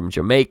 some from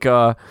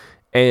Jamaica.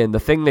 And the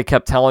thing they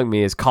kept telling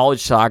me is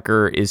college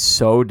soccer is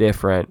so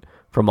different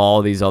from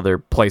all these other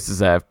places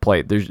that I've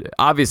played. There's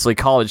obviously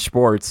college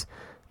sports.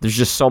 There's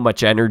just so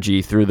much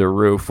energy through the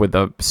roof with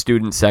the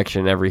student section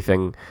and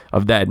everything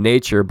of that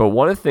nature. But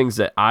one of the things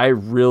that I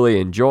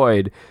really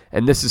enjoyed,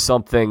 and this is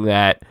something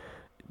that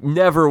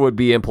never would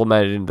be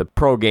implemented in the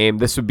pro game.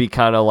 This would be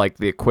kind of like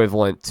the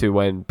equivalent to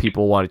when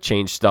people want to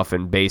change stuff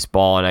in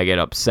baseball and I get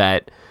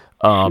upset.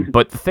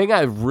 But the thing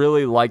I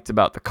really liked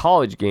about the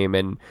college game,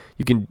 and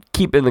you can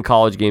keep it in the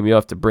college game, you don't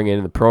have to bring it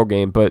in the pro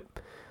game, but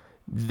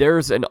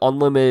there's an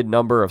unlimited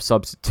number of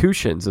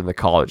substitutions in the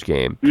college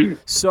game.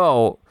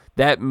 So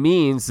that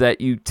means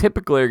that you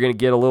typically are going to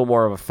get a little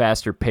more of a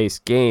faster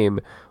paced game,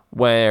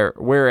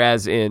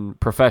 whereas in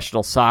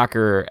professional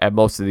soccer at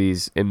most of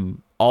these,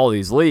 in all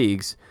these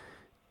leagues,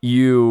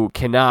 you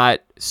cannot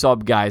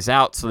sub guys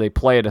out, so they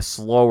play at a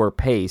slower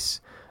pace.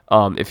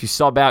 If you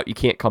sub out, you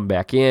can't come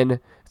back in.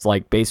 It's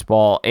like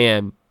baseball,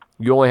 and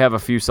you only have a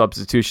few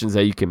substitutions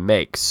that you can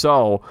make.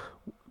 So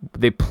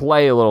they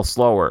play a little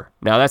slower.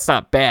 Now, that's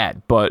not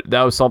bad, but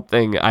that was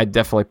something I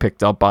definitely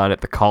picked up on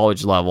at the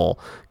college level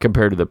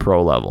compared to the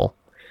pro level.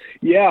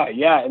 Yeah,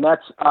 and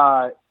that's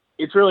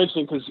it's really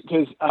interesting because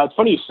it's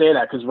funny you say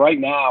that, because right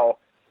now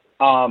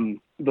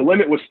the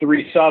limit was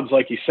 3 subs,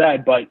 like you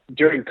said, but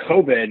during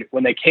COVID,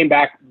 when they came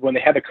back, when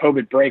they had the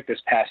COVID break this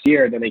past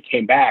year, then they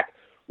came back,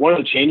 one of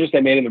the changes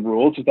they made in the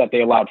rules is that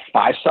they allowed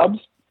 5 subs.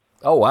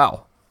 Oh,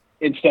 wow.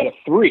 Instead of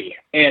 3.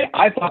 And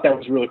I thought that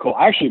was really cool.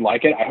 I actually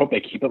like it. I hope they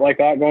keep it like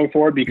that going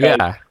forward, because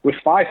with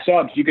 5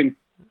 subs, you can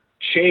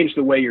change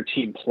the way your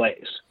team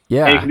plays.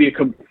 Yeah. And it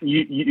can be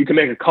you can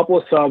make a couple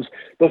of subs.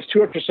 Those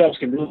 2 extra subs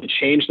can really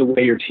change the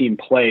way your team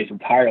plays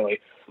entirely.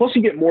 Plus,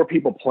 you get more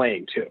people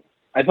playing, too.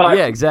 I thought,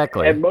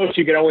 exactly. At most,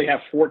 you could only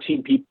have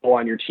 14 people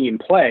on your team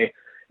play.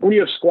 When you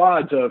have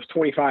squads of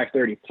 25,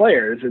 30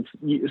 players,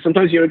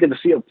 sometimes you don't get to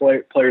see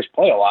players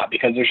play a lot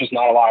because there's just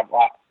not a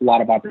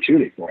lot of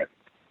opportunity for it.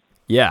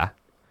 Yeah.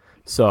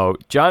 So,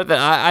 Jonathan,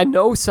 I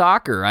know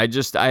soccer. I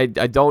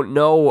don't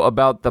know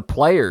about the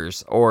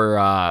players or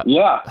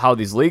how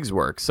these leagues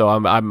work. So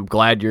I'm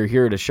glad you're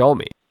here to show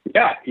me.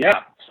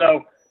 Yeah.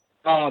 So,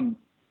 and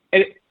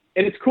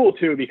it's cool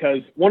too, because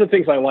one of the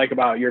things I like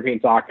about European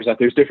soccer is that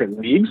there's different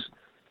leagues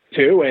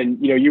too. And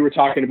you were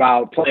talking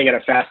about playing at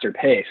a faster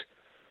pace.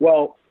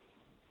 Well,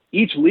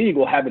 each league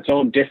will have its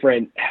own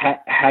different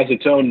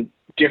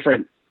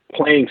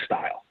playing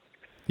style.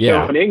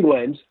 Yeah. So in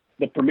England,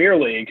 the Premier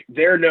League,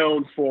 they're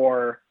known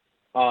for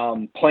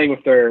playing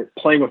with their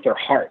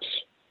hearts,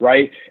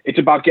 right? It's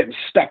about getting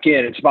stuck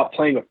in. It's about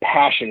playing with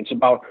passion. It's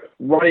about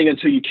running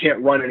until you can't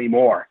run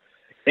anymore.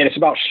 And it's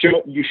about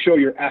show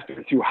your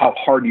effort through how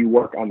hard you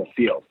work on the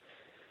field.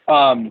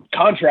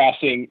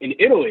 Contrasting in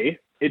Italy,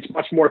 it's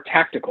much more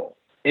tactical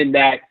in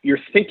that you're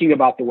thinking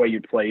about the way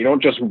you play. You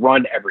don't just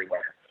run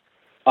everywhere.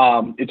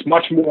 It's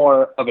much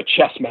more of a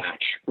chess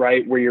match,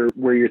 right?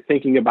 Where you're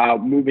thinking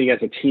about moving as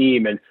a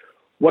team and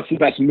what's the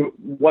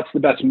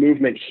best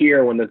movement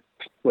here when the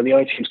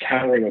other team's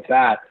countering with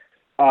that.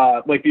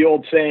 Like the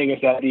old saying is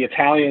that the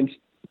Italians,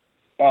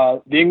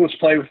 the English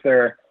play with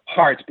their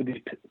hearts,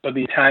 but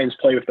the Italians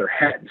play with their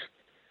heads.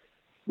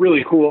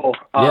 Really cool.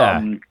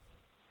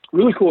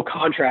 Really cool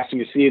contrasting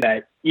to see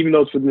that even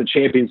though it's within the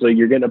Champions League,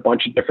 you're getting a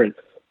bunch of different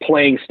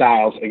playing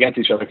styles against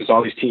each other, because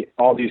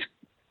all these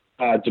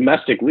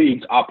domestic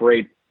leagues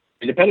operate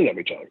independent of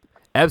each other.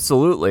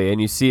 Absolutely, and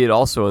you see it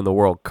also in the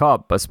World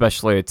Cup,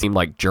 especially a team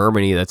like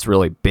Germany that's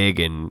really big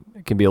and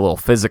can be a little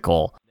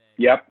physical.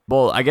 Yep.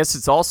 Well, I guess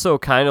it's also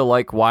kind of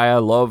like why I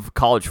love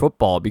college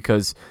football,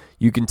 because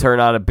you can turn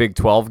on a Big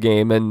 12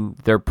 game and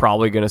they're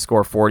probably going to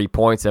score 40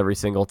 points every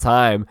single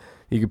time.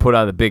 You can put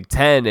on the Big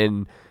 10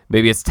 and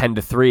maybe it's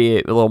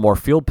 10-3, a little more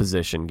field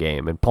position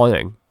game and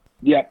playing.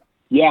 Yep.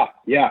 Yeah.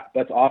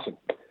 That's awesome.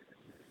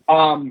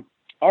 All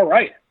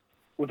right.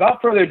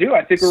 Without further ado,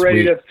 I think we're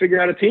ready to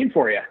figure out a team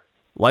for you.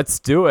 Let's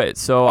do it.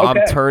 So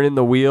okay. I'm turning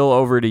the wheel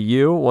over to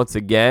you. Once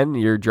again,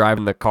 you're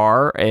driving the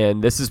car,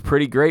 and this is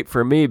pretty great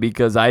for me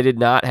because I did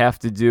not have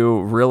to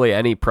do really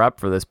any prep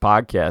for this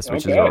podcast,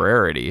 which is a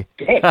rarity.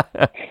 Good.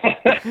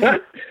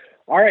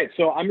 All right,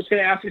 so I'm just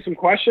going to ask you some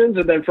questions,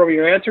 and then from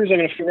your answers, I'm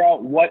going to figure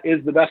out what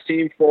is the best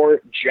team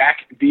for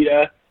Jack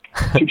Vita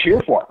to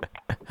cheer for.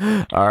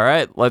 All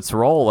right, let's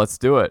roll. Let's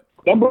do it.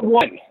 Number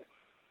 1,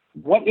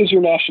 what is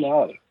your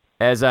nationality?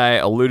 As I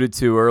alluded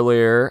to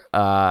earlier,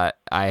 I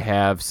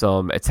have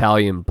some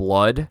Italian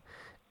blood,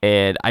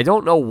 and I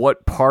don't know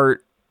what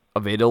part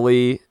of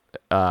Italy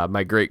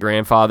my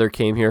great-grandfather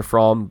came here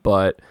from,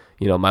 but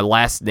my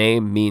last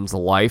name means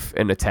life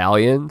in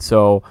Italian.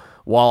 So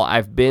while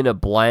I've been a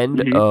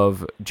blend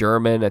of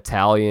German,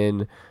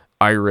 Italian,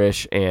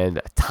 Irish, and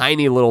a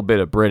tiny little bit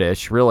of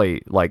British,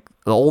 really like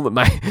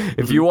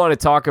if you want to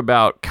talk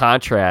about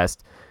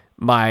contrast,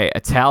 my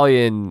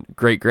Italian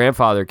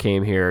great-grandfather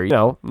came here,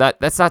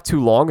 that's not too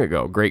long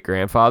ago,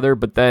 great-grandfather,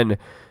 but then,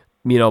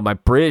 my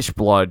British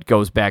blood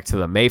goes back to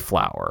the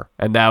Mayflower,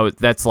 and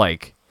that's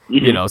like,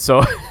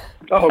 so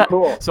oh,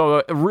 cool.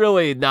 So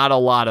really not a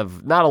lot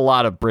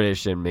of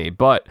British in me,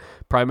 but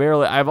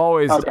primarily I've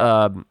always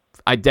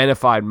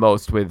identified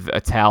most with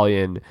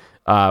Italian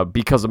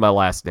because of my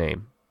last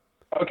name.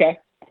 Okay.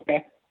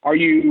 Are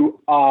you,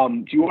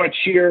 do you want to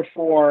cheer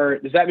for,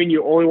 does that mean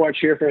you only want to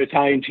cheer for an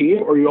Italian team,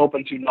 or are you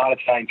open to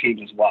non-Italian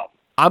teams as well?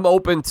 I'm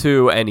open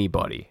to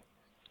anybody.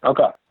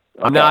 Okay.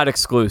 I'm not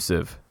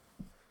exclusive.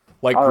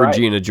 Like All right.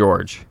 Regina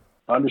George.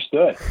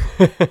 Understood.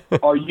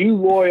 Are you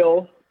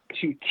loyal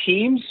to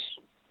teams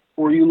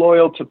or are you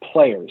loyal to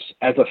players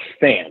as a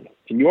fan?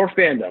 In your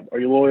fandom, are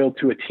you loyal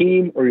to a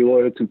team or are you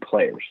loyal to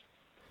players?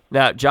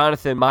 Now,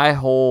 Jonathan, my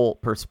whole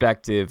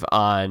perspective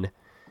on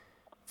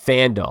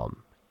fandom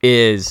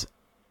is,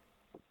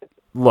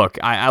 look,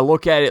 I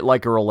look at it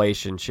like a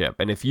relationship.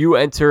 And if you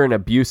enter an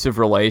abusive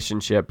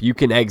relationship, you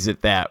can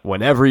exit that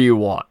whenever you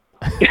want.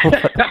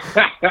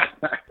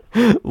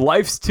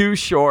 Life's too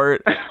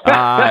short.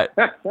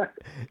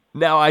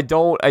 Now, I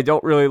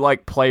don't really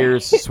like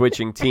players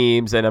switching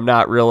teams, and I'm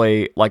not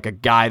really like a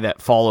guy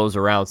that follows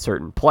around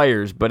certain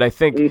players. But I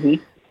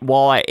think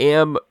while I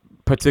am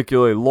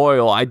particularly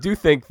loyal, I do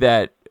think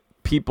that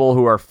people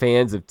who are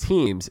fans of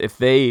teams, if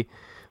they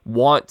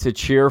want to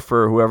cheer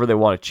for whoever they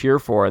want to cheer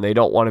for and they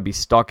don't want to be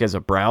stuck as a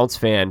Browns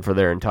fan for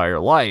their entire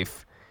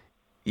life,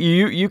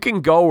 you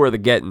can go where the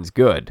getting's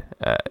good.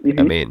 I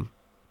mean,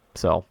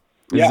 so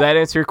does that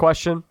answer your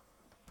question?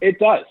 It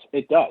does.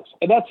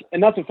 And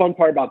that's the fun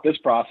part about this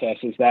process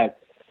is that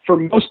for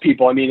most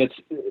people, I mean, it's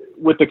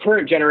with the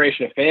current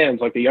generation of fans,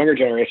 like the younger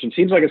generation, it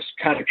seems like it's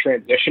kind of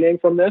transitioning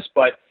from this,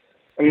 but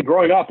I mean,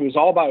 growing up, it was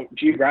all about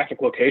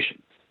geographic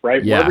location,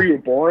 right? Yeah. Wherever you were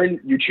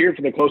born, you cheered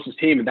for the closest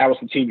team, and that was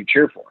the team you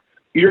cheered for.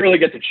 You didn't really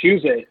get to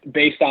choose it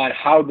based on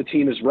how the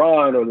team is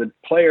run or the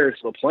players,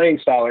 the playing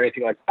style or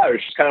anything like that. It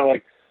was just kind of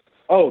like,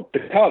 oh, the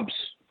Cubs.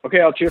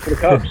 Okay, I'll cheer for the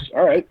Cubs.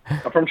 All right,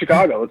 I'm from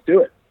Chicago. Let's do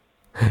it.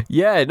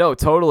 Yeah, no,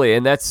 totally.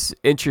 And that's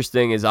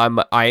interesting is I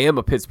am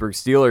a Pittsburgh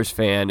Steelers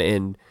fan,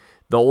 and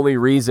the only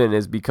reason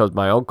is because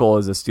my uncle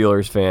is a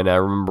Steelers fan. I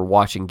remember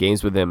watching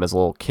games with him as a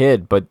little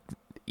kid, but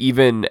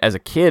even as a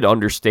kid,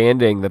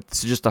 understanding that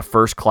this is just a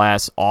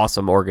first-class,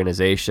 awesome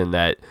organization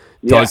that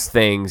does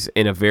things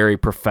in a very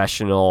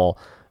professional,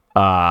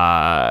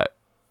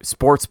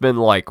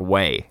 sportsman-like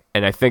way.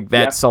 And I think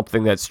that's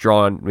something that's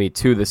drawn me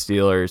to the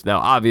Steelers. Now,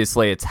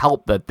 obviously, it's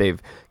helped that they've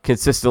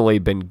consistently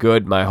been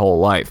good my whole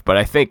life. But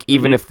I think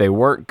even if they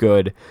weren't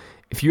good,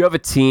 if you have a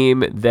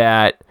team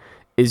that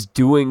is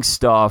doing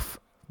stuff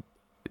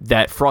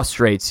that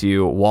frustrates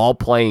you while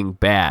playing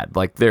bad,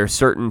 like there are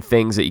certain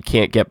things that you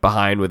can't get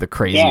behind with a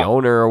crazy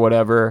owner or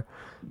whatever,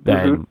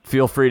 then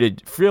feel free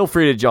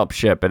to jump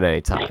ship at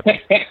any time.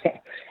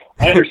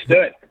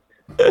 Understood.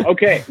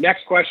 Okay,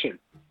 next question.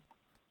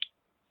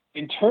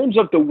 In terms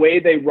of the way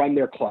they run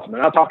their club, I'm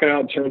not talking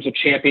about in terms of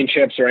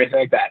championships or anything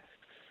like that,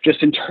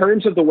 just in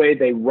terms of the way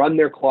they run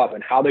their club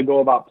and how they go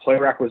about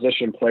player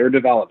acquisition, player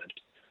development,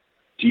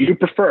 do you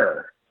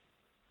prefer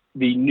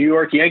the New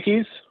York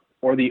Yankees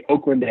or the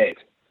Oakland A's?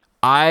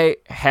 I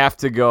have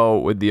to go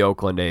with the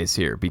Oakland A's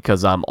here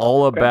because I'm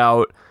all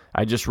about,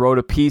 I just wrote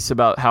a piece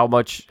about how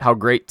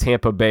great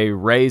Tampa Bay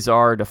Rays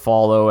are to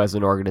follow as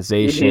an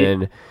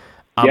organization.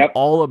 I'm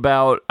all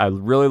about, I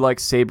really like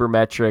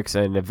sabermetrics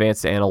and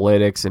advanced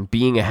analytics and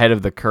being ahead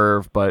of the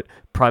curve, but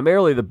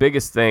primarily the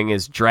biggest thing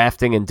is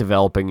drafting and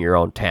developing your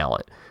own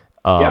talent.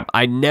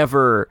 I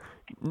never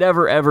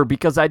ever,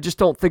 because I just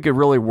don't think it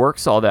really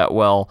works all that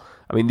well.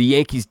 I mean, the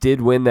Yankees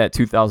did win that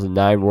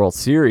 2009 World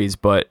Series,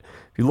 but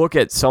if you look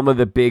at some of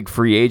the big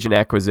free agent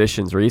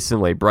acquisitions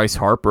recently, Bryce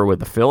Harper with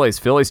the Phillies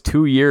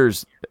 2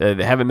 years,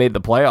 they haven't made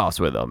the playoffs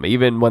with them,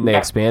 even when they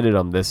expanded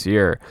them this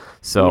year.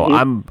 So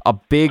I'm a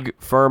big,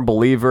 firm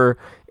believer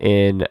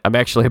in, I'm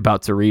actually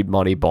about to read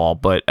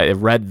Moneyball, but I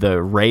read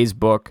the Rays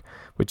book,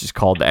 which is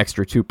called The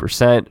Extra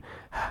 2%,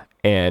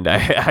 and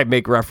I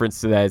make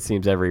reference to that, it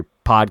seems, every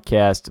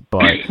podcast,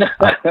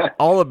 but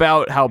all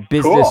about how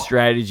business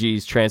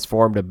strategies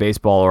transformed a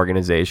baseball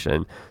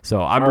organization.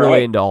 So I'm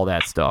really into all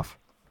that stuff.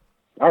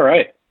 All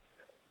right.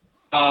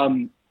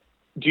 Do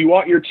you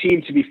want your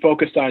team to be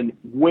focused on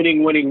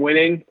winning,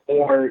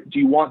 or do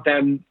you want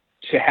them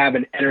to have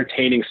an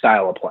entertaining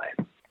style of play?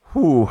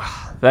 Whew,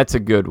 that's a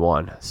good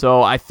one.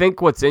 So I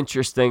think what's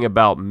interesting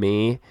about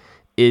me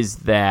is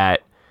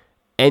that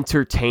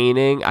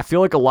entertaining, I feel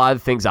like a lot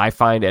of things I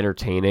find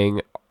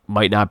entertaining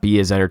might not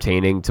be as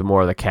entertaining to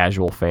more of the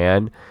casual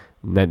fan.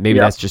 Maybe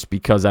that's just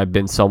because I've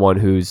been someone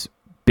who's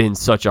been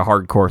such a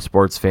hardcore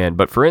sports fan.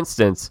 But for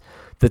instance,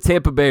 the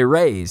Tampa Bay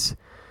Rays,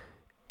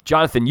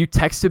 Jonathan, you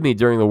texted me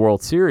during the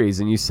World Series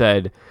and you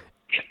said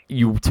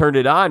you turned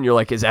it on. You're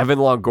like, is Evan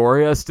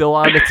Longoria still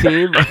on the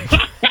team?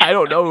 I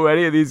don't know who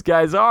any of these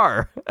guys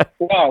are.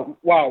 Wow,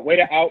 way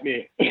to out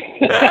me.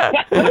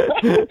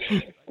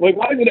 Like,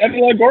 why isn't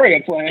Evan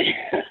Longoria playing?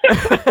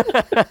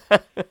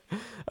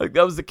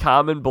 That was the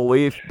common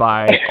belief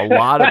by a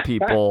lot of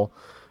people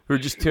who are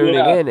just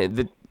tuning in. And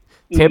the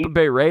Tampa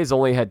Bay Rays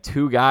only had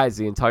two guys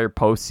the entire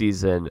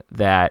postseason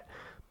that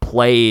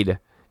played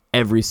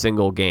every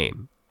single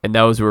game. And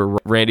those were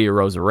Randy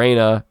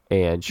Arozarena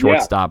and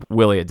shortstop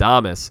Willy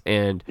Adames.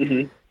 And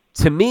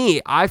to me,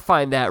 I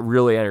find that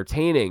really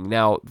entertaining.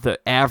 Now, the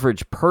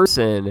average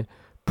person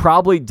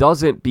probably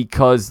doesn't,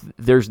 because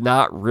there's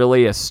not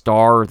really a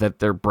star that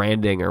they're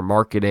branding or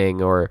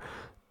marketing, or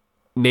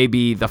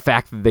maybe the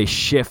fact that they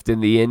shift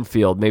in the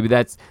infield. Maybe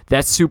that's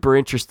super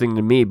interesting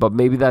to me, but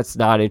maybe that's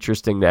not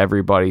interesting to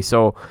everybody.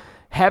 So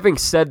having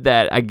said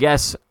that, I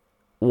guess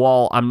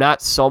while I'm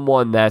not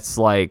someone that's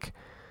like,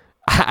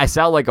 I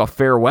sound like a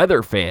fair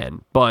weather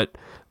fan, but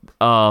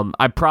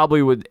I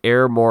probably would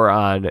err more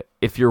on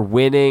if you're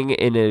winning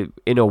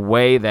in a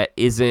way that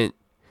isn't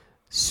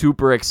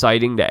super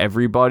exciting to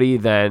everybody,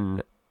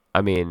 then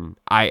I mean,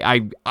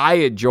 I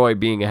enjoy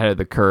being ahead of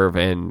the curve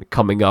and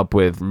coming up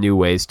with new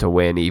ways to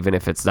win, even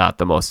if it's not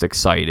the most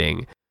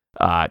exciting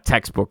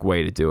textbook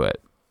way to do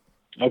it.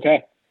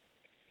 Okay.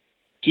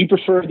 Do you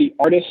prefer the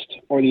artist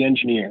or the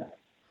engineer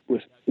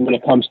when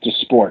it comes to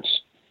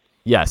sports?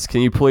 Yes.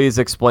 Can you please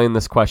explain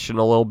this question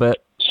a little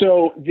bit?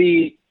 So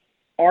the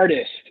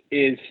artist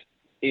is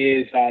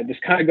this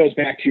kind of goes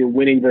back to your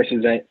winning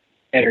versus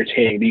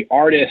entertaining. The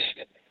artist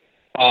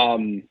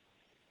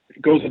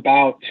goes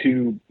about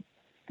to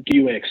give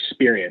you an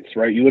experience,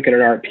 right? You look at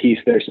an art piece,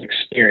 there's an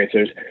experience,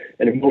 there's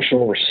an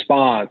emotional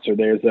response, or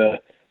there's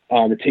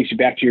it takes you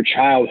back to your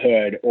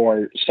childhood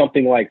or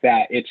something like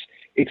that.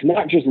 It's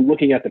not just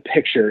looking at the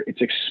picture,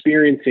 it's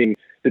experiencing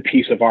the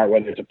piece of art,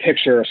 whether it's a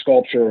picture, a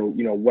sculpture,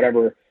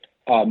 whatever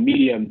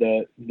medium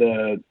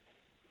the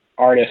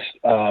artist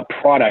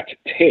product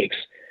takes.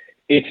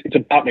 It's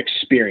about an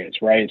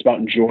experience, right? It's about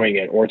enjoying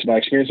it, or it's about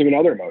experiencing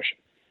another emotion.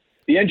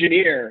 The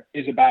engineer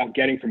is about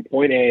getting from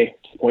point A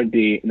to point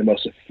B in the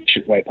most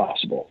efficient way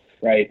possible,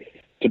 right?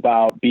 It's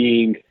about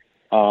being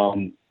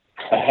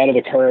ahead of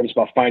the curve. It's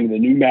about finding the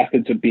new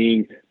methods of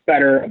being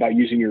better, about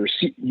using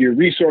your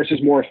resources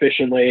more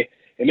efficiently.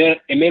 It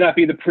may not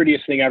be the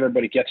prettiest thing ever,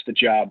 but it gets the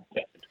job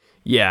done.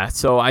 Yeah,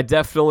 so I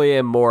definitely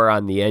am more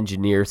on the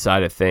engineer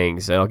side of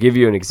things. And I'll give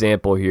you an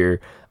example here.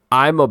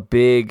 I'm a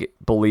big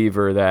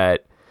believer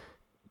that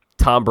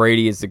Tom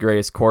Brady is the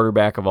greatest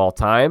quarterback of all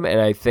time, and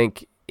I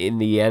think in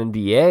the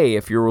NBA,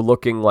 if you were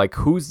looking like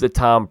who's the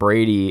Tom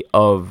Brady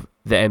of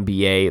the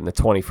NBA in the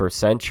 21st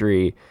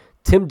century,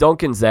 Tim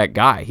Duncan's that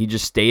guy. He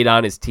just stayed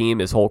on his team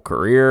his whole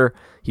career.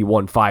 He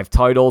won 5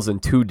 titles in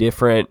 2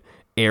 different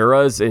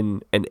eras,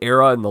 in an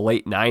era in the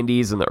late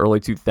 90s and the early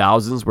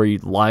 2000s where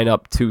you'd line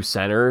up 2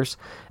 centers.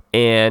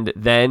 And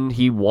then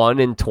he won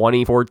in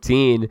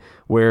 2014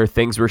 where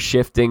things were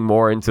shifting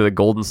more into the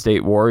Golden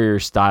State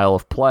Warriors style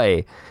of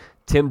play.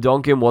 Tim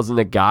Duncan wasn't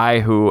a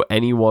guy who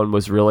anyone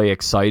was really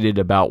excited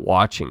about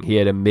watching. He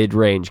had a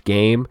mid-range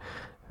game,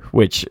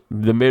 which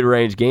the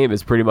mid-range game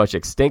is pretty much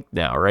extinct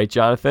now, right,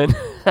 Jonathan?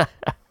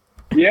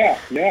 Yeah.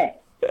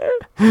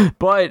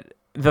 But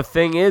the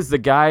thing is, the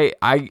guy,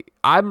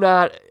 I'm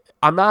not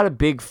a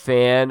big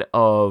fan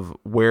of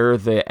where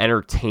the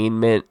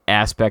entertainment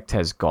aspect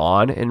has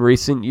gone in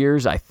recent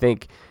years. I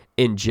think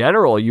in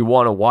general, you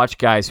want to watch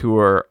guys who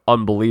are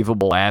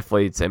unbelievable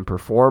athletes and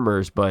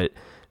performers, but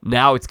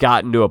now it's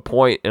gotten to a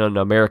point in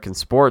American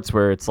sports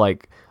where it's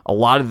like a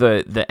lot of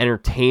the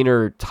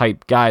entertainer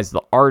type guys,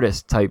 the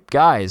artist type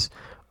guys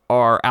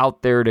are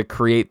out there to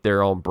create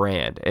their own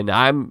brand. And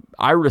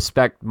I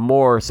respect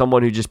more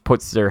someone who just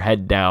puts their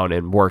head down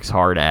and works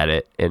hard at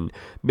it. And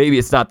maybe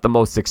it's not the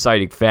most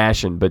exciting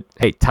fashion, but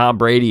hey, Tom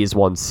Brady has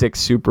won 6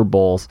 Super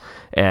Bowls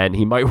and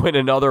he might win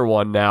another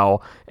one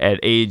now at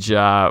age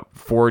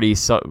 40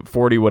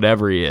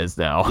 whatever he is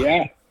now.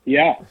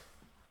 Yeah.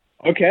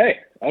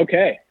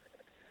 Okay.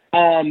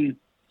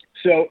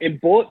 So in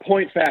bullet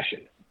point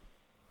fashion,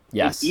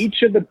 yes, in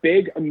each of the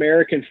big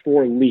American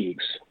 4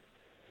 leagues,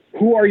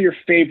 who are your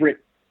favorite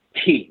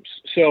teams?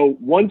 So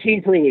one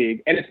team per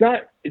league, and it's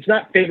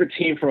not favorite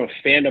team from a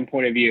fandom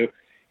point of view.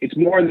 It's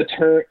more in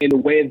the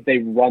way that they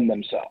run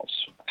themselves,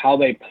 how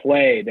they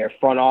play, their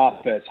front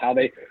office, how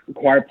they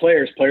acquire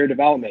players, player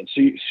development.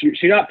 So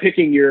you're not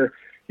picking your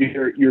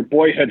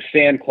boyhood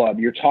fan club.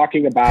 You're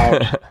talking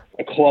about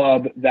a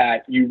club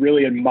that you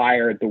really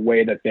admire the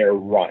way that they're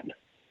run.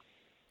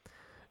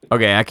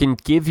 Okay, I can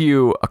give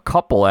you a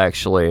couple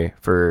actually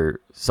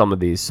for some of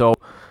these. So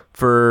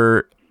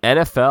for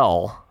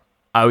NFL,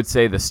 I would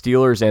say the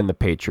Steelers and the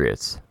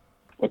Patriots.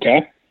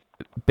 Okay.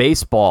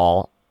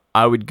 Baseball,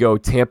 I would go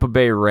Tampa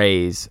Bay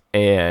Rays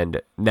and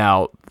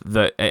now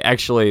the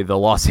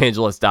Los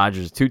Angeles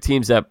Dodgers, 2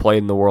 teams that played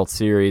in the World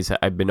Series.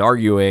 I've been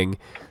arguing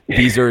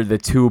these are the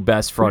 2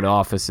 best front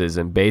offices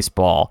in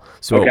baseball.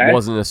 So It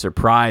wasn't a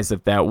surprise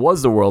that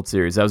was the World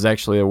Series. That was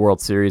actually a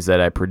World Series that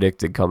I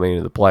predicted coming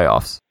into the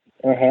playoffs.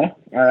 All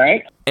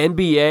right.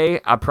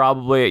 NBA, I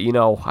probably,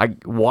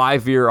 why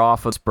veer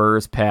off of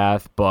Spurs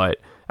path, but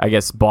I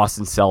guess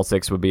Boston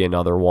Celtics would be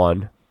another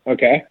one.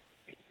 Okay.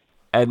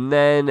 And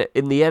then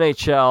in the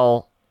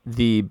NHL,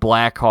 the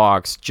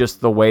Blackhawks,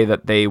 just the way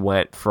that they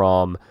went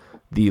from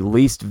the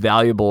least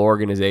valuable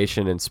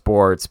organization in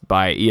sports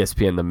by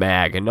ESPN The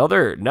Mag.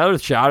 Another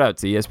shout out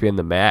to ESPN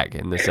The Mag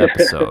in this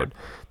episode.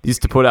 They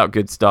used to put out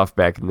good stuff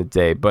back in the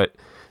day, but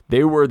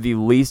they were the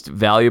least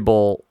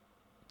valuable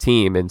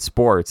team in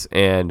sports,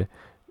 and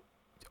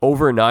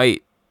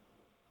overnight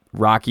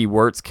Rocky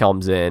Wirtz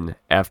comes in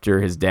after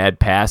his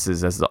dad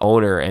passes as the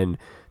owner, and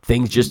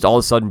things just all of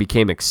a sudden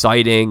became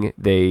exciting.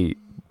 They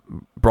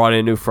brought in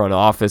a new front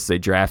office, they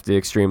drafted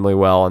extremely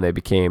well, and they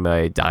became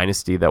a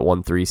dynasty that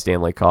won 3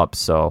 Stanley Cups.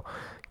 So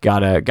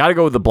gotta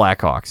go with the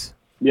Blackhawks.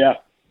 Yeah.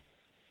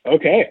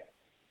 Okay.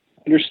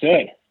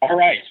 Understood. All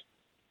right.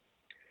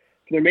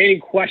 the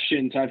remaining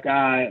questions, I've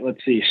got,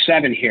 let's see,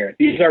 7 here.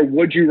 These are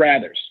would you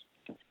rathers.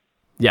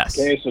 Yes.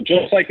 Okay, so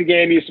just like the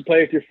game you used to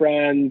play with your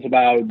friends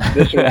about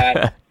this or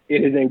that,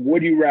 it is a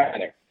would you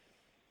rather.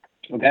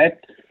 Okay?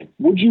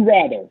 Would you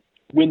rather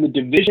win the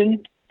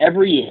division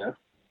every year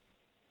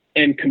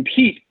and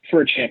compete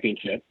for a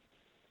championship,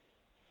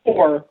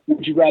 or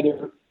would you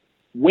rather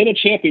win a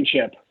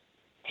championship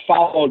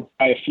followed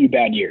by a few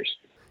bad years?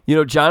 You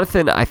know,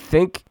 Jonathan, I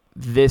think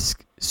this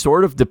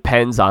sort of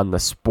depends on the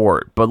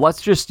sport, but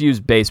let's just use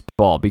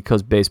baseball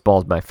because baseball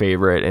is my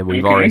favorite, and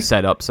we've already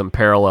set up some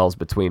parallels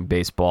between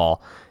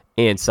baseball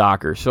and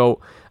soccer. So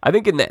I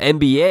think in the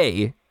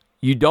NBA,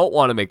 you don't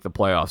want to make the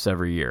playoffs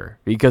every year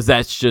because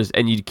that's just,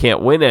 and you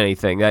can't win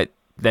anything.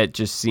 That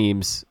just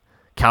seems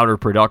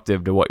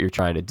counterproductive to what you're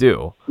trying to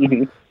do.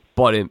 Mm-hmm.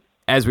 But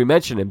as we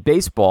mentioned, in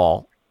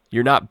baseball,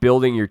 you're not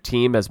building your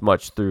team as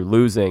much through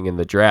losing in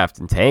the draft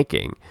and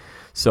tanking.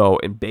 So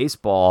in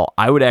baseball,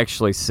 I would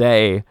actually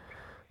say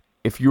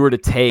if you were to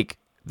take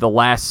the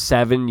last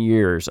 7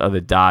 years of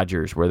the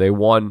Dodgers where they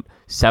won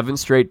 7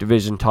 straight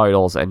division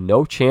titles and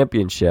no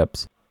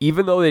championships,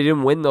 even though they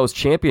didn't win those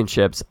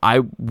championships, I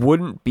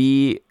wouldn't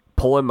be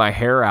pulling my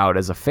hair out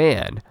as a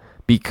fan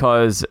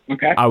because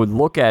I would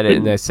look at it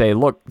and I say,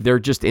 look, they're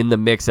just in the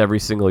mix every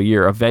single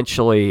year.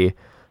 Eventually,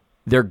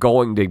 they're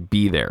going to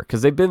be there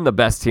because they've been the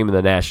best team in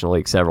the National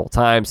League several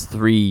times,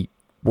 3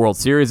 World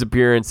Series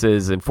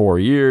appearances in 4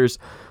 years.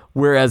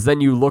 Whereas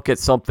then you look at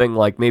something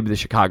like maybe the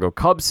Chicago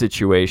Cubs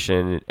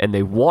situation and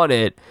they won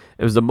it.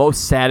 It was the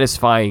most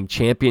satisfying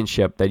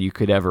championship that you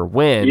could ever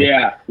win.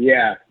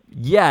 Yeah.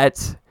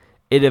 Yet,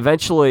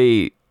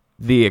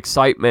 the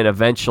excitement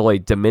eventually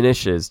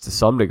diminishes to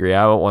some degree.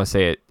 I don't want to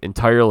say it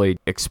entirely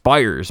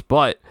expires,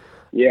 but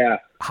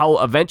how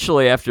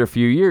eventually after a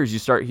few years you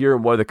start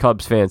hearing what the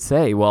Cubs fans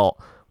say, well,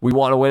 we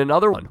want to win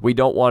another one. We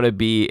don't want to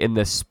be in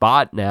this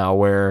spot now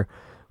where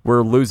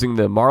we're losing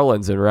the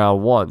Marlins in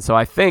round 1. So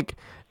I think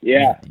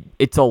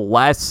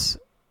it's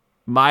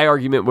my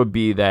argument would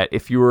be that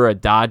if you were a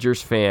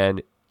Dodgers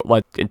fan,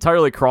 let's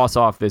entirely cross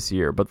off this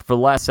year, but for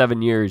the last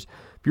 7 years,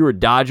 if you were a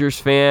Dodgers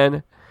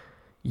fan,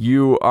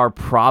 you are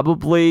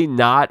probably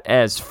not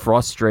as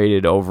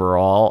frustrated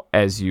overall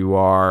as you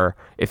are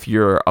if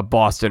you're a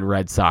Boston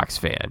Red Sox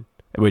fan,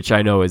 which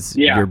I know is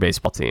your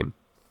baseball team.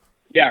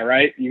 Yeah,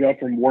 right? You go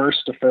from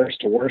worst to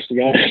first to worst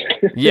again.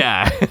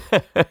 Yeah.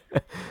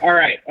 All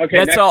right.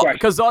 Okay, that's all,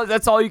 because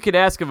that's all you can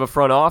ask of a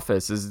front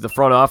office is the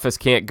front office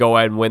can't go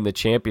ahead and win the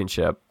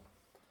championship.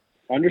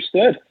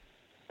 Understood.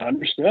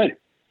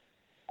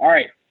 All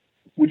right.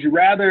 Would you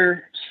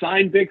rather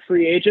sign big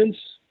free agents,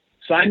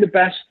 sign the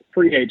best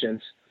free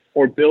agents,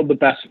 or build the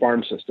best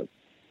farm system?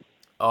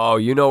 Oh,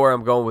 you know where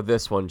I'm going with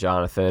this one,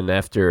 Jonathan.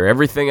 After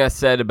everything I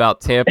said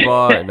about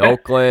Tampa and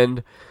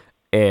Oakland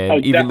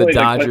and even the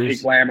Dodgers.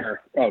 The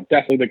glamour. Oh,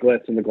 definitely the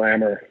glitz and the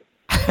glamour.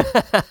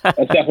 That's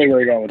definitely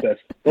where you're going with this.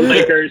 The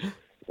Lakers.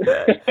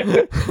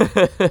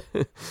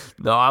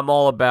 No, I'm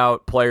all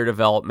about player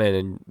development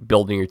and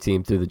building your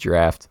team through the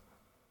draft.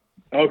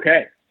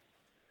 Okay.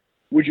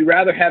 Would you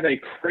rather have a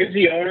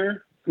crazy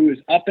owner who is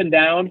up and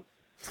down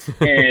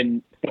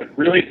and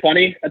really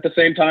funny at the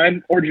same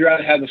time, or would you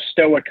rather have a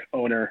stoic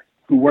owner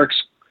who works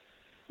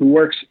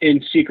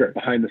in secret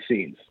behind the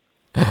scenes?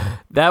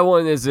 That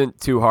one isn't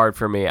too hard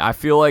for me. I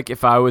feel like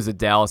if I was a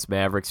Dallas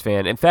Mavericks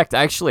fan, in fact,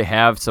 I actually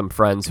have some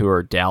friends who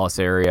are Dallas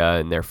area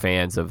and they're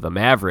fans of the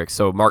Mavericks.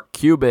 So Mark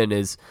Cuban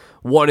is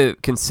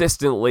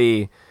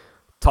consistently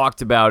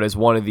talked about as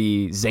one of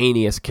the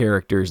zaniest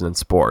characters in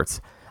sports.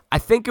 I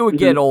think it would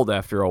get old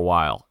after a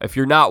while. If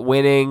you're not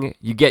winning,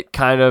 you get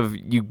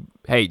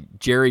hey,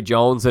 Jerry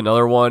Jones,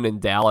 another one in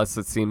Dallas,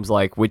 it seems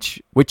like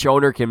which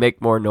owner can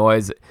make more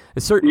noise. At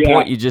a certain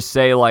point, you just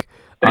say, like,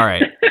 all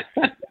right,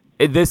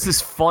 this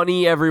is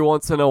funny every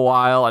once in a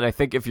while, and I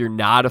think if you're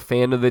not a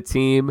fan of the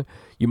team,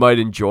 you might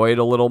enjoy it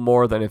a little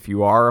more than if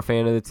you are a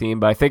fan of the team.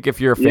 But I think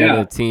if you're a fan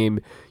of the team,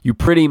 you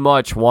pretty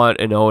much want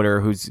an owner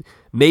who's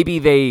maybe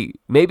they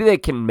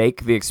can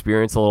make the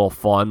experience a little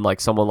fun, like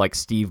someone like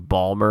Steve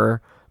Ballmer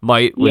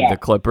might with the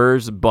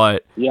Clippers,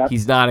 but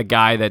he's not a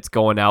guy that's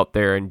going out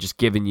there and just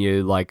giving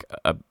you like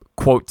a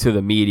quote to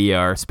the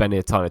media or spending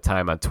a ton of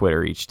time on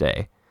Twitter each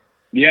day.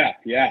 Yeah.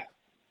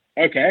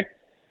 Okay.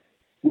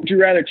 Would you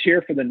rather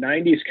cheer for the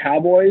 90s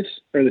Cowboys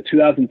or the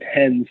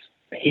 2010s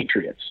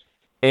Patriots?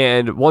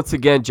 And once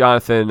again,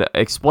 Jonathan,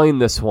 explain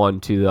this one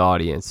to the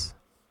audience.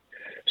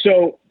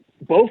 So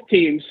both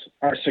teams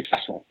are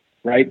successful,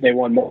 right? They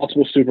won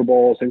multiple Super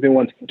Bowls. I think they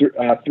won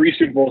 3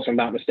 Super Bowls, if I'm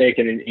not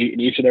mistaken, in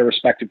each of their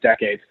respective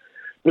decades.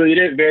 But they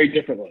did it very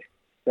differently,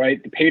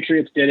 right? The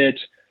Patriots did it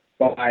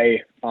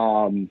by,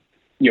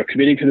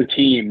 committing to the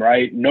team,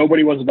 right?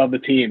 Nobody was above the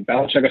team.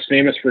 Belichick was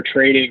famous for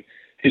trading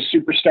his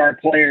superstar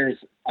players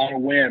on a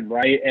whim,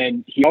 right?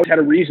 And he always had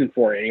a reason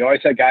for it. He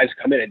always had guys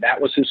come in, and that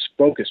was his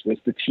focus, was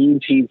the team.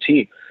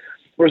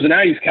 Whereas the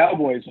 90s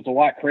Cowboys was a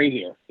lot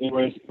crazier. It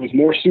was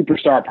more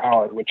superstar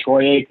powered with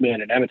Troy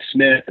Aikman and Emmitt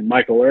Smith and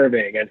Michael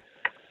Irving.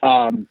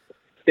 And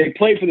they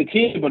played for the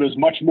team, but it was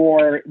much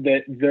more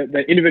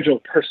the individual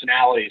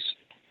personalities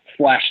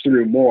flashed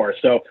through more.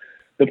 So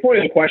the point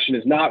of the question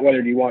is not whether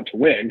you want to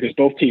win, because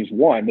both teams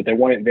won, but they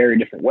won it in very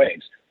different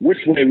ways. Which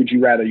way would you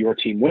rather your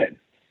team win?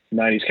 The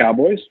 90s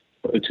Cowboys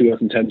or the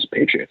 2010s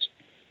Patriots?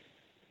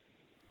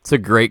 It's a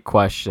great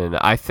question.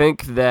 I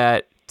think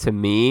that, to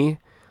me,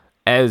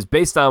 as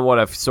based on what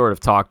I've sort of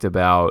talked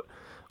about,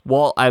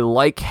 while I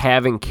like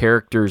having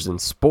characters in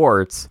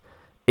sports,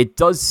 it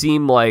does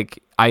seem like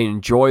I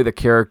enjoy the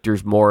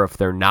characters more if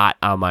they're not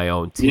on my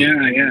own team.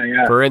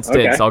 Yeah. For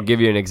instance, Okay. I'll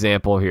give you an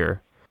example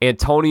here.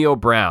 Antonio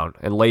Brown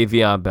and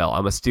Le'Veon Bell.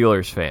 I'm a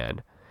Steelers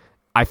fan.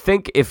 I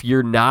think if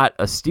you're not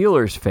a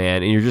Steelers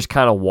fan and you're just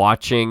kind of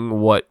watching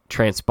what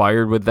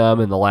transpired with them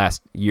in the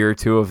last year or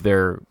two of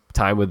their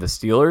time with the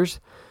Steelers,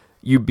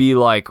 you'd be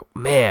like,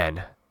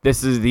 man,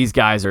 these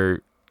guys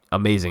are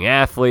amazing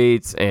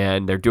athletes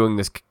and they're doing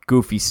this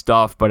goofy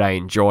stuff, but I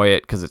enjoy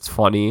it because it's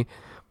funny.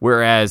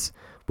 Whereas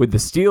with the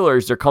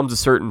Steelers, there comes a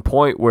certain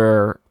point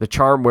where the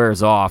charm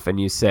wears off and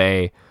you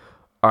say,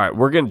 all right,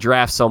 we're going to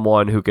draft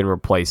someone who can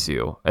replace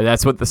you. And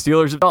that's what the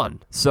Steelers have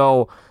done.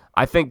 So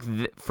I think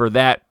for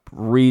that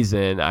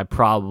reason, I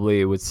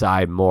probably would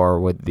side more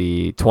with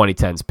the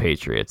 2010s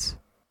Patriots.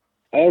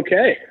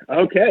 Okay.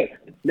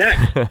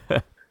 Next,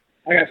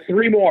 I got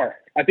 3 more.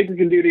 I think we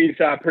can do these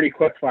pretty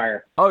quick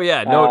fire. Oh,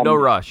 yeah, no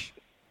rush.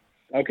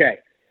 Okay.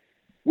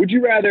 Would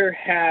you rather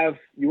have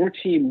your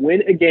team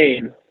win a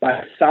game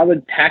by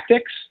solid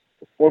tactics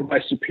or by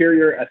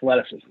superior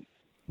athleticism?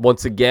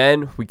 Once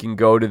again, we can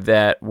go to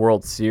that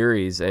World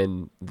Series,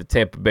 and the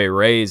Tampa Bay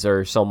Rays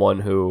are someone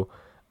who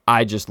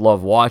I just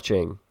love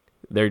watching.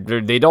 They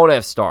don't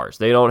have stars.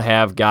 They don't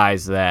have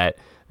guys that,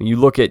 when you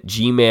look at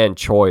G-Man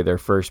Choi, their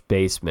first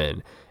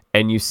baseman,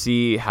 and you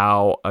see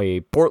how a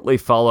portly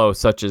fellow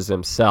such as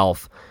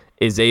himself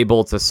is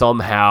able to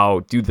somehow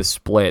do the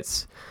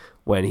splits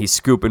when he's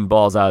scooping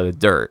balls out of the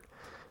dirt.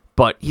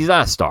 But he's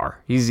not a star.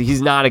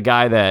 He's not a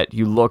guy that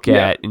you look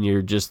at and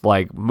you're just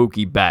like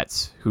Mookie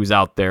Betts, who's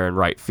out there in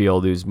right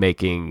field, who's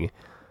making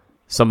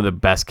some of the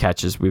best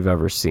catches we've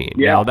ever seen.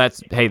 Yeah. Now,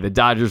 the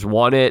Dodgers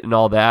won it and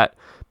all that.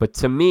 But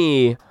to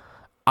me,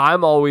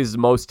 I'm always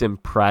most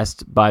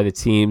impressed by the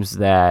teams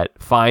that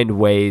find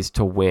ways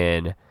to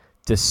win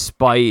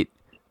despite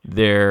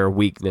their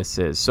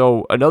weaknesses.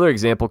 So another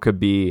example could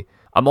be,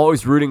 I'm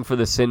always rooting for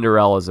the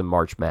Cinderellas in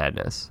March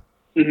Madness.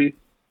 Mm-hmm.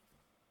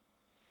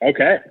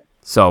 Okay.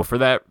 So for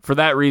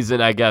that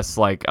reason, I guess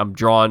like I'm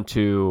drawn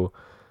to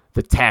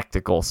the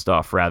tactical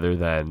stuff rather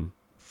than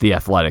the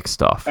athletic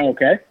stuff.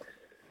 Okay.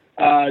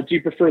 Do you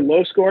prefer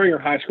low scoring or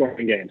high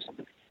scoring games?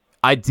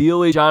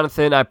 Ideally,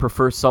 Jonathan, I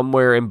prefer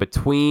somewhere in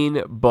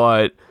between,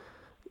 but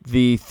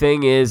the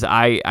thing is,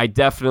 I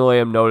definitely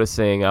am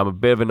noticing I'm a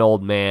bit of an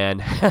old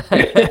man.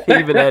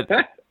 Even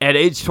at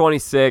age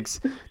 26,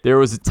 there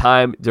was a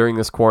time during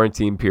this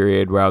quarantine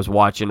period where I was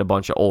watching a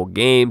bunch of old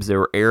games. They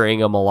were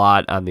airing them a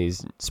lot on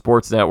these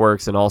sports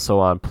networks and also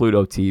on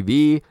Pluto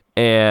TV.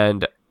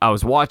 And I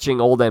was watching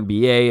old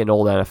NBA and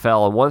old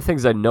NFL. And one of the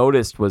things I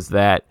noticed was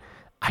that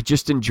I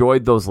just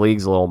enjoyed those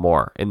leagues a little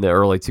more in the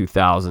early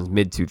 2000s,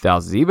 mid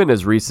 2000s, even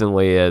as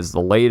recently as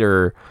the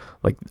later,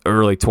 like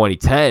early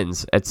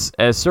 2010s. At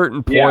a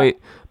certain point,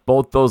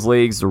 both those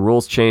leagues, the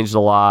rules changed a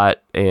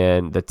lot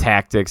and the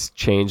tactics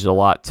changed a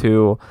lot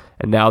too.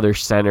 And now they're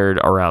centered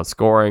around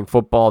scoring.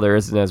 Football, there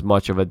isn't as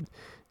much of a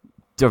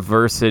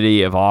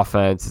diversity of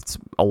offense. It's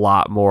a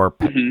lot more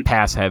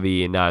pass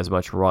heavy and not as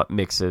much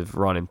mix of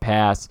run and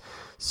pass.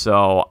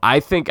 So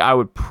I think I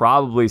would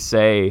probably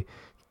say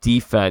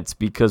defense,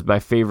 because my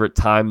favorite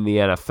time in the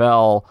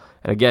NFL,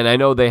 and again, I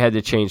know they had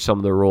to change some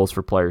of the rules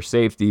for player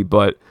safety,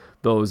 but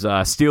those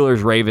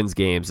Steelers-Ravens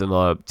games in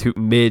the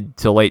mid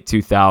to late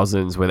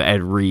 2000s with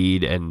Ed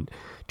Reed and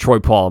Troy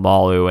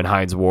Polamalu and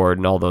Hines Ward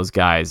and all those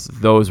guys,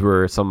 those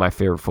were some of my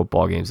favorite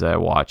football games that I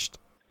watched.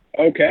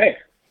 Okay.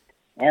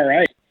 All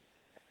right.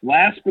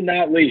 Last but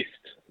not least,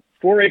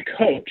 for a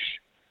coach,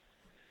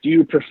 do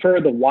you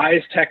prefer the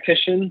wise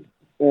tactician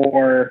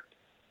or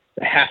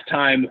the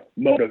halftime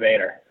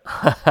motivator?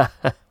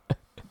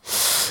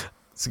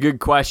 It's a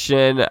good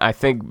question. I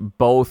think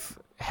both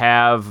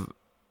have...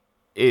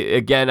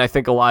 Again, I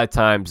think a lot of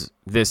times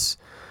this,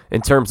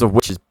 in terms of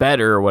which is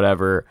better or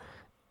whatever,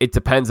 it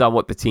depends on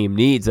what the team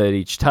needs at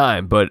each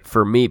time. But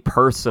for me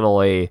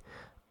personally,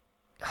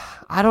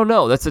 I don't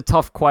know. That's a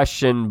tough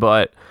question,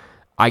 but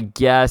I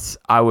guess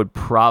I would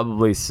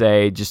probably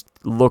say, just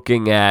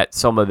looking at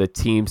some of the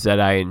teams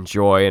that I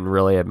enjoy and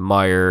really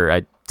admire,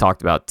 I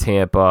talked about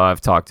Tampa.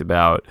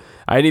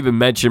 I didn't even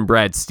mention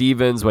Brad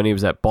Stevens when he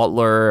was at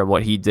Butler and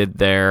what he did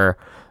there.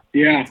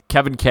 Yeah.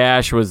 Kevin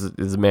Cash is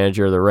the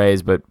manager of the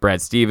Rays, but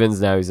Brad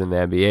Stevens, now he's in the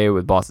NBA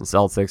with Boston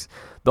Celtics.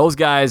 Those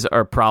guys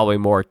are probably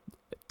more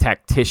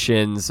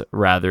tacticians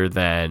rather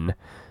than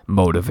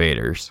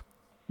motivators.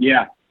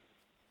 Yeah.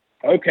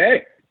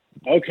 Okay.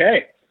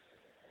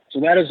 So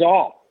that is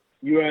all.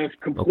 You have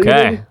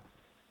completed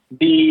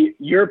the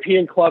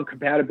European Club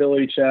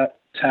Compatibility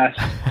Test.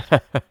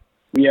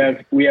 We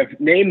have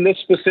named this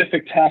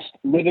specific test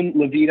Living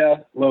La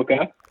Vida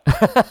Loca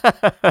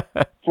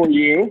for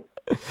you.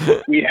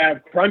 We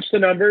have crunched the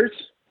numbers.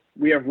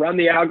 We have run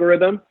the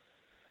algorithm.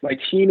 My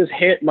team is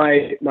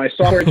my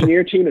software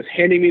engineer team is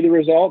handing me the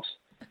results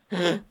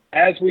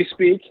as we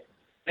speak,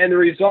 and the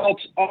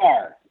results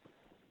are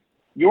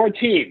your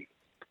team.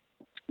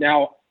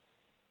 Now,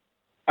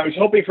 I was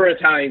hoping for an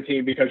Italian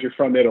team because you're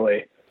from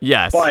Italy.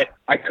 Yes. But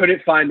I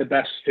couldn't find the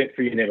best fit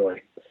for you in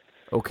Italy.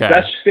 Okay. The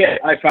best fit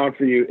I found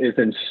for you is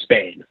in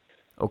Spain.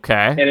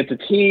 Okay. And it's a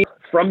team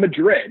from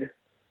Madrid,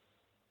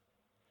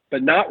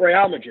 but not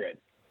Real Madrid.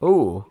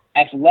 Ooh.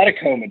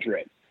 Atletico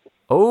Madrid.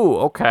 Ooh,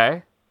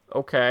 okay.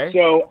 Okay.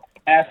 So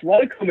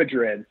Atletico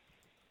Madrid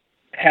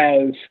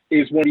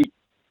is one of the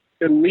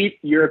elite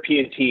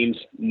European teams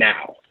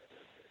now.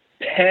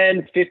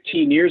 10,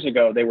 15 years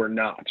ago, they were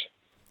not.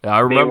 I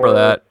remember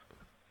that.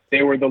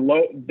 They were the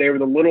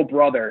little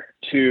brother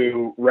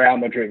to Real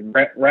Madrid.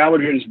 Real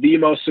Madrid is the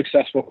most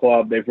successful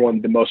club. They've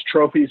won the most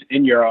trophies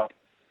in Europe.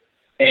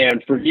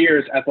 And for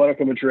years,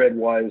 Atletico Madrid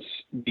was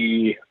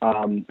the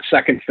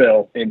second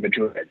fill in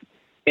Madrid.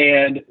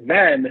 And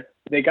then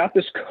they got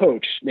this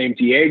coach named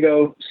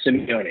Diego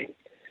Simeone.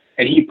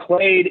 And he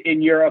played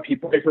in Europe. He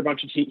played for a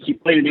bunch of teams. He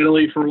played in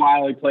Italy for a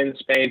while. He played in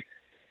Spain.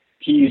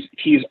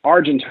 He's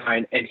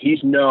Argentine, and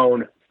he's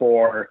known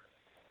for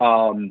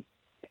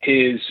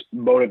his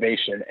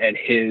motivation and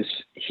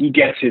he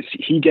gets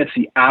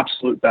the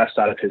absolute best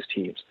out of his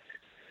teams.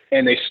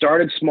 And they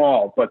started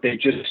small, but they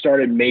just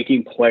started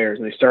making players,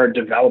 and they started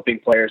developing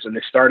players, and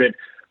they started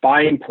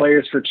buying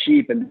players for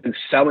cheap and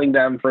selling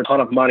them for a ton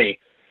of money,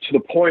 to the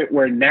point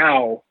where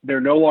now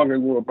they're no longer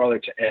little brother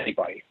to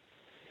anybody.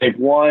 They've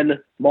won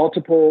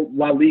multiple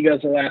La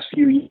Ligas the last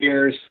few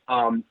years.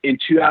 In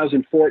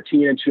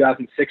 2014 and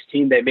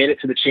 2016, they made it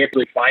to the Champions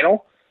League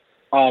final,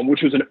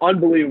 which was an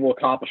unbelievable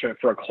accomplishment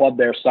for a club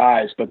their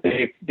size. But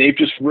they've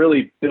just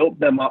really built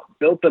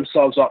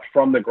themselves up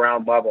from the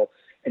ground level.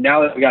 And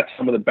now they've got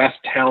some of the best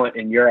talent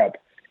in Europe.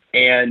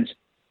 And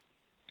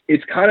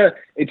it's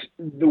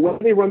the way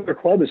they run their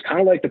club is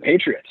kind of like the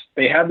Patriots.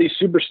 They have these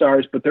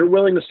superstars, but they're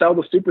willing to sell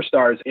the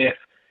superstars if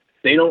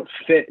they don't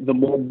fit the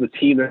mold of the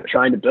team they're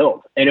trying to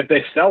build. And if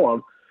they sell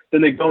them,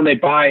 then they go and they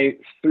buy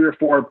 3 or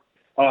 4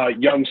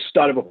 young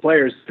stud of a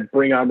players to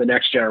bring on the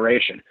next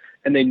generation.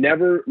 And they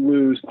never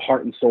lose the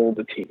heart and soul of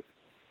the team.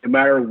 No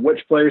matter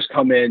which players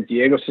come in,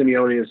 Diego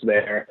Simeone is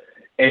there,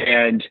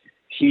 and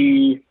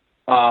he's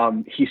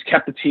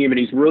kept the team, and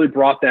he's really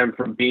brought them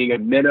from being a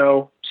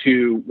minnow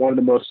to one of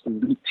the most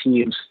elite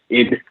teams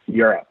in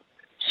Europe.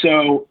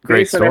 So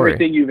based on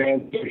everything you've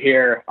answered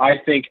here, I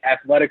think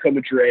Atletico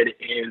Madrid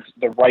is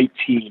the right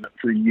team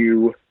for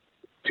you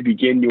to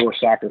begin your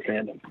soccer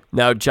fandom.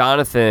 Now,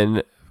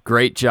 Jonathan,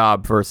 great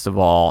job, first of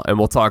all, and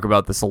we'll talk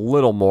about this a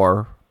little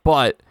more,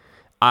 but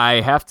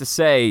I have to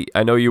say,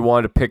 I know you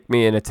wanted to pick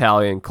me an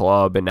Italian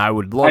club, and I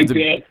would love to.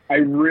 Did. I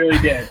really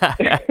did.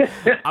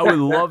 I would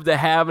love to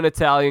have an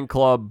Italian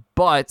club,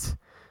 but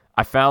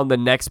I found the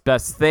next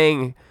best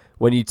thing.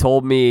 When you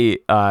told me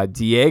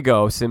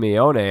Diego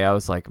Simeone, I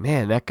was like,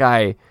 man, that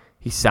guy,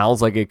 he sounds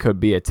like it could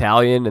be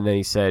Italian. And then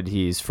he said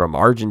he's from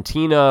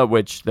Argentina,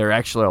 which there are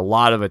actually a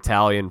lot of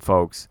Italian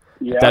folks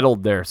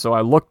settled there. So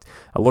I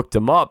looked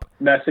him up.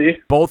 Messi.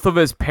 Both of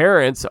his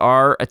parents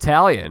are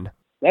Italian.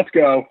 Let's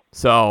go.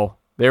 So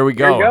there we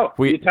go. There you go.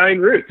 The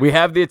Italian roots. We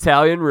have the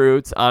Italian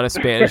roots on a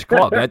Spanish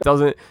club. That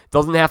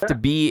doesn't have to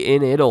be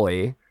in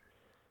Italy.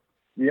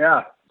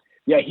 Yeah.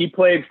 Yeah, he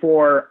played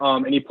for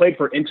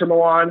Inter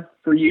Milan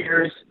for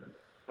years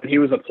when he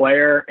was a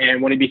player,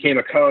 and when he became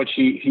a coach,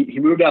 he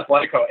moved to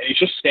Atletico, and he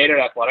just stayed at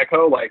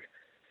Atletico. Like,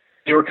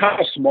 they were kind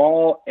of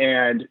small,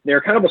 and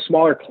they're kind of a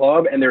smaller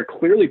club, and they're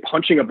clearly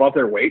punching above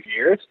their weight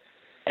years.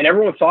 And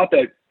everyone thought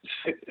that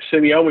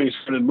Simeone was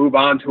going to move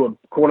on to a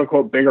quote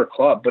unquote bigger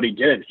club, but he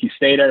didn't. He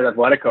stayed at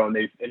Atletico,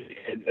 and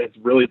it's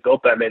really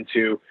built them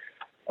into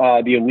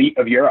the elite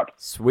of Europe.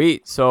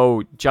 Sweet.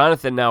 So,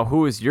 Jonathan, now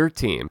who is your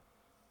team?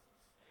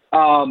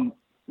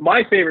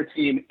 My favorite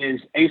team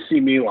is AC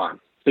Milan.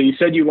 So you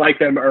said you liked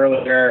them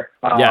earlier.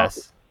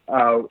 Yes.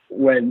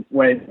 When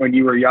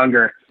you were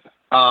younger,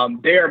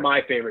 they are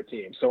my favorite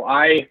team. So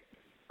I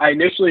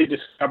initially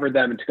discovered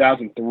them in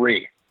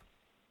 2003.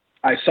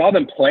 I saw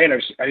them play, and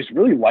I just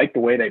really liked the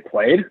way they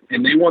played.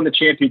 And they won the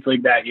Champions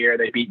League that year.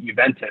 They beat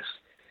Juventus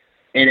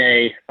in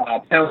a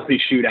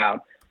penalty shootout.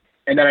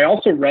 And then I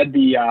also read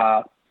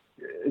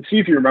see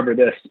if you remember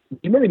this. Do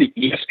you remember the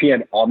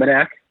ESPN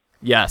Almanac?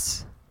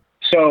 Yes.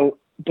 So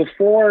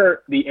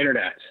before the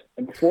internet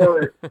and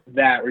before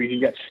that, where you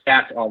could get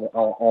stats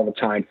all the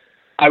time,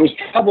 I was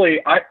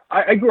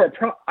I grew up.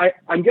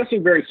 I'm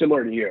guessing very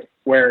similar to you,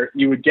 where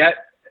you would get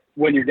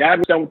when your dad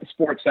was done with the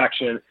sports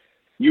section,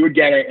 you would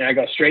get it, and I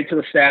go straight to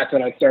the stats,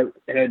 and I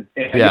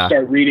just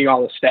start reading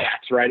all the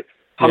stats, right?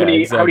 How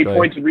many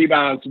points and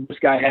rebounds does this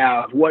guy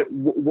have? What's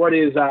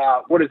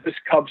the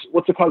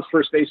Cubs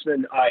first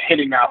baseman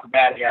hitting now for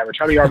batting average?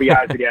 How many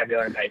RBIs did he have the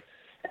other night?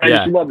 I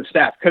just love the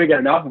stats. Couldn't get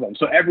enough of them.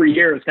 So every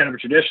year it's kind of a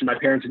tradition. My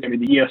parents would give me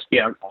the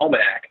ESPN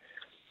Almanac,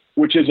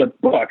 which is a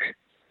book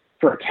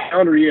for a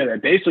calendar year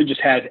that basically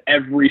just has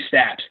every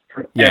stat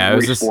from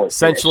every sport.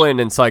 Essentially an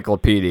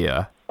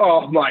encyclopedia.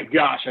 Oh my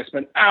gosh, I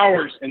spent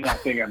hours in that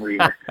thing every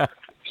year.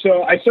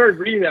 So I started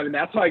reading them, and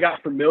that's how I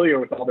got familiar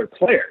with all their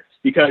players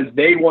because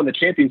they won the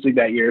Champions League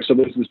that year. So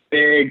there's this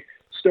big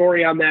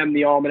story on them,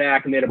 the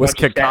almanac, and they had a Was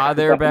bunch of Kaká stats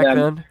there and stuff back on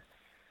them. then?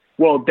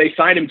 Well, they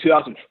signed him in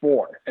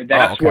 2004, and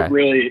that's okay. what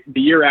really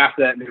the year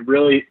after that, and it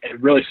really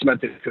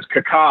cemented because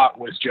Kaká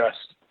was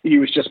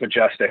just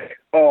majestic.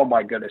 Oh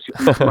my goodness, he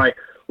was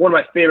one of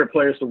my favorite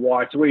players to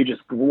watch. The way he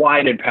just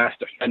glided past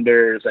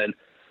defenders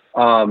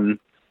and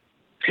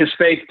his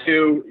faith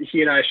too.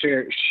 He and I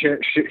share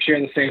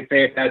the same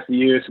faith as the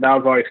youth, so that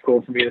was always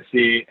cool for me to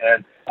see.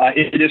 And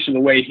in addition to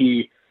the way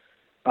he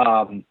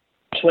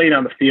played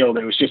on the field,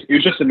 it was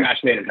just a match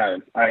made in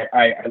heaven.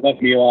 I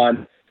love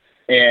Milan.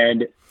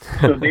 And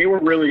so they were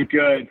really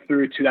good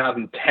through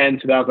 2010,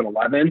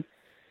 2011.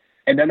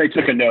 And then they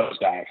took a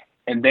nosedive,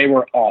 and they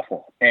were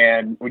awful.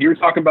 And when you were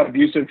talking about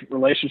abusive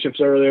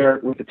relationships earlier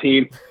with the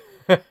team,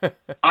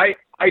 I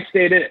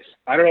stayed in it.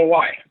 I don't know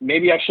why.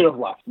 Maybe I should have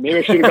left. Maybe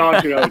I should have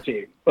gone to another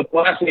team. But the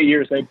last 8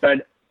 years, they've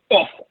been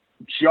awful,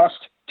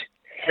 just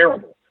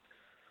terrible.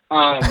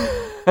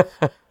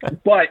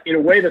 But in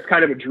a way that's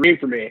kind of a dream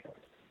for me,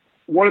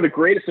 one of the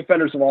greatest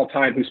defenders of all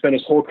time who spent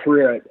his whole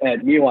career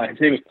at Milan, his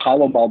name is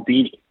Paolo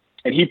Maldini.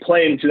 And he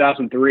played in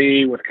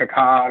 2003 with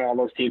Kaká and all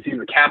those teams. He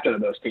was the captain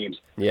of those teams.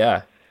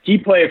 Yeah. He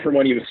played from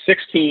when he was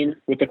 16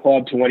 with the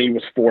club to when he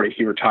was 40.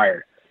 He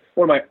retired.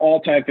 One of my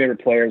all-time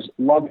favorite players.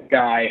 Love the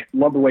guy.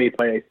 Love the way he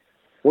played.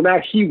 Well,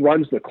 now he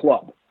runs the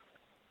club.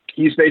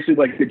 He's basically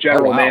like the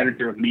general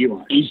manager of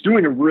Milan. He's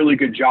doing a really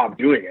good job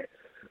doing it.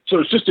 So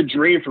it's just a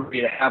dream for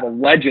me to have a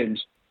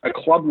legend, a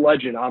club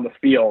legend on the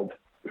field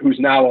who's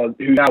now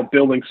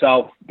building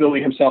himself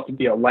to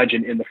be a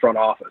legend in the front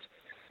office.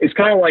 It's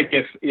kind of like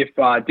if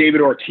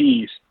David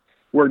Ortiz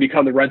were to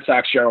become the Red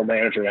Sox general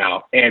manager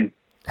now and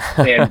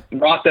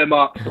brought them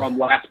up from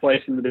last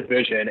place in the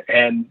division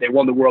and they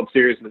won the World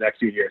Series in the next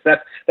few years.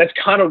 That's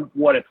kind of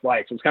what it's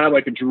like. So it's kind of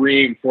like a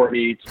dream for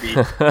me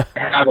to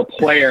have a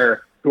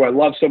player who I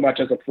love so much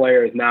as a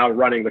player is now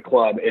running the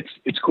club.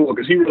 It's cool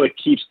because he really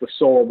keeps the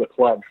soul of the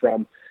club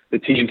from the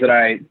teams that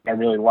I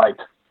really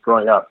liked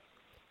growing up.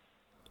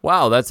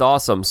 Wow, that's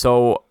awesome.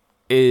 So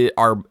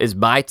is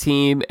my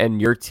team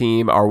and your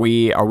team, are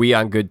we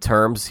on good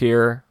terms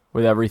here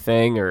with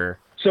everything, or?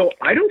 So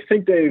I don't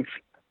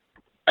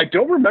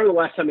remember the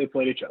last time they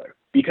played each other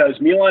because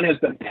Milan has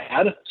been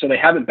bad, so they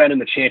haven't been in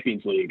the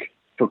Champions League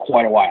for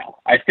quite a while.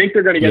 I think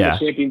they're going to get in the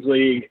Champions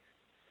League.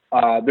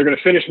 They're going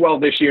to finish well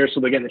this year, so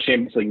they'll get in the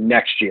Champions League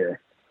next year.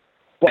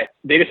 But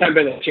they just haven't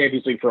been in the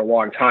Champions League for a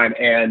long time.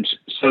 And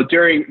so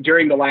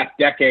during the last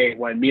decade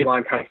when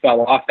Milan kind of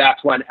fell off,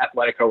 that's when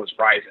Atletico was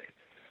rising.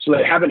 So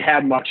they haven't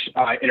had much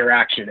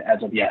interaction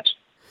as of yet.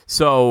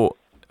 So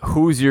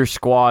who's your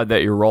squad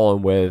that you're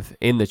rolling with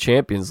in the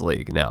Champions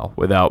League now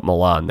without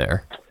Milan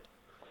there?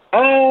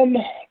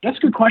 That's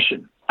a good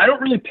question. I don't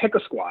really pick a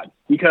squad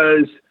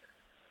because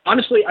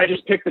honestly, I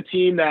just pick the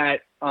team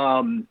that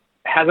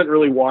hasn't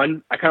really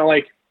won. I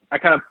kind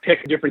of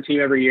pick a different team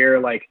every year.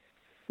 Like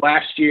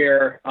last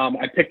year,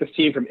 I picked this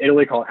team from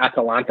Italy called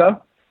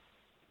Atalanta.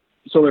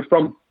 So they're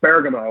from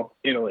Bergamo,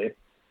 Italy.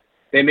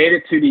 They made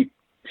it to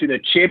the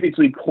Champions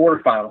League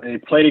quarterfinal and they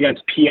played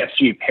against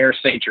PSG, Paris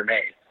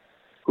Saint-Germain,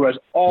 who has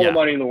all the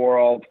money in the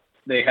world.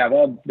 They have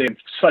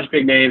such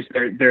big names.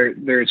 They're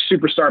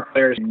superstar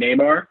players.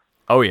 Neymar.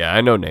 Oh yeah,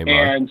 I know Neymar.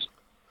 And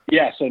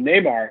so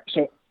Neymar.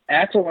 So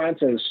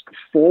Atalanta's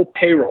full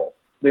payroll,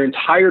 their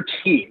entire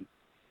team,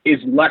 is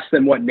less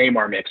than what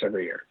Neymar makes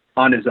every year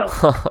on his own.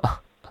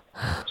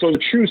 So it's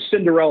a true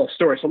Cinderella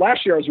story. So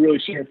last year I was really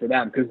cheering for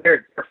them because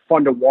they're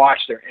fun to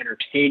watch. They're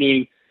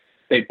entertaining.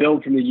 They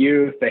build from the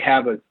youth. They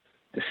have a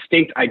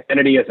distinct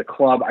identity as a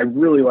club. I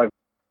really like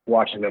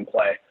watching them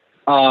play.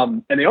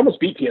 And they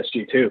almost beat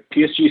PSG too.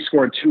 PSG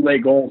scored 2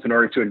 late goals in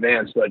order to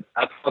advance, but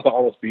Atalanta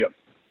almost beat them.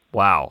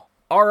 Wow.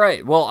 All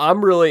right. Well,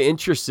 I'm really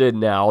interested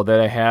now that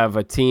I have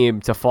a team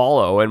to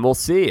follow, and we'll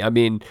see. I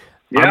mean,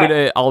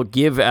 I'll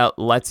give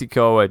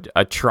Atletico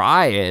a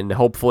try, and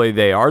hopefully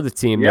they are the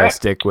team that I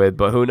stick with.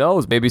 But who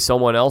knows? Maybe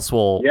someone else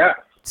will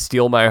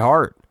steal my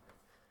heart.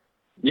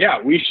 Yeah,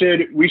 we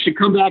should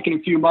come back in a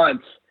few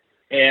months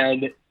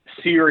and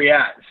see where you're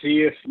at.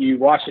 See if you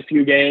watch a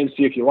few games,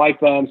 see if you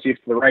like them, see if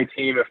it's the right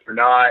team, if they're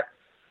not,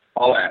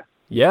 all that.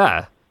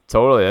 Yeah,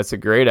 totally. That's a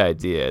great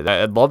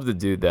idea. I'd love to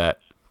do that.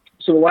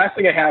 So the last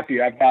thing I have for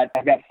you, I've got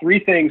 3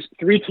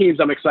 teams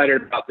I'm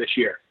excited about this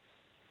year.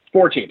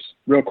 4 teams,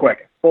 real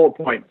quick, bullet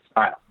point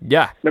style.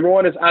 Yeah. Number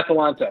 1 is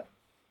Atalanta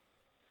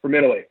from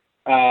Italy.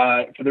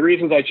 For the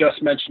reasons I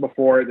just mentioned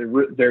before,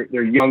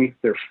 they're young,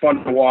 they're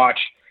fun to watch,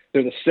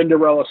 they're the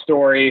Cinderella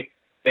story.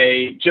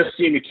 They just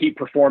seem to keep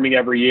performing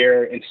every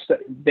year.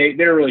 They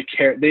don't really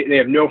care. They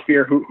have no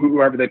fear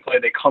whoever they play.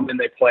 They come in,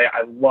 they play.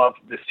 I love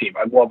this team.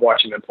 I love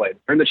watching them play.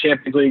 They're in the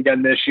Champions League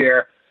again this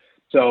year,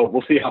 so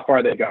we'll see how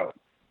far they go.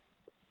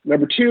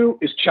 Number 2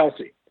 is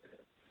Chelsea.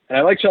 And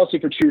I like Chelsea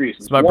for 2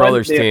 reasons. It's my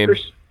brother's team.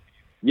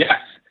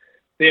 Yes.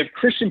 They have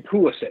Christian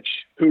Pulisic,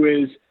 who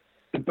is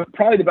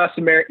probably the best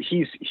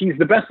He's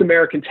the best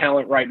American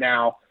talent right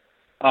now.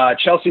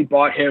 Chelsea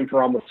bought him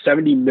for almost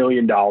 $70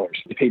 million.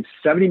 They paid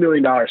 $70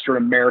 million for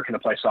an American to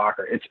play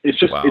soccer. It's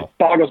just, Wow. it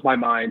boggles my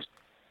mind.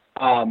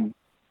 On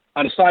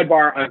a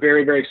sidebar, I'm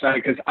very, very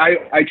excited because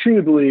I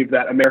truly believe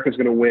that America's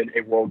going to win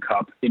a World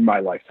Cup in my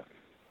lifetime.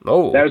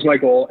 Oh, That is my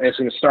goal, and it's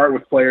going to start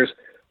with players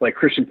like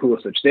Christian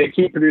Pulisic. They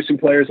keep producing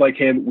players like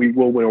him, we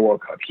will win a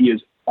World Cup. He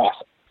is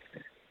awesome.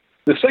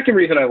 The second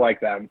reason I like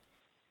them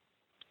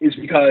is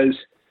because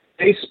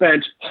they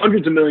spent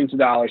hundreds of millions of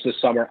dollars this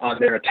summer on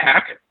their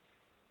attack,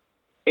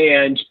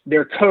 and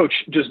their coach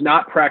does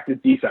not practice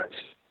defense,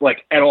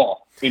 like, at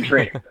all in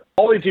training.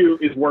 All they do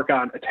is work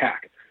on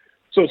attack.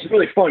 So it's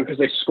really fun because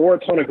they score a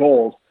ton of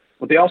goals,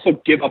 but they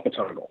also give up a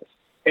ton of goals.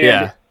 And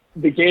yeah.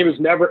 the game is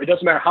never, it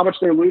doesn't matter how much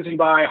they're losing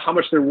by, how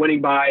much they're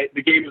winning by,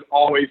 the game is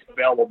always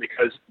available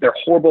because they're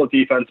horrible at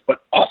defense,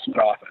 but awesome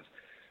at offense.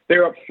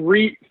 They're up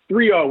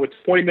 3-0 with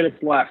 20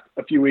 minutes left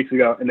a few weeks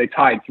ago, and they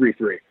tied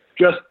 3-3.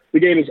 Just, the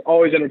game is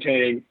always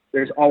entertaining.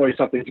 There's always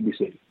something to be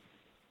seen.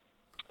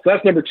 So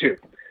that's number two.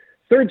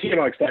 Third team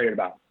I'm excited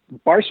about,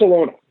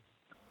 Barcelona.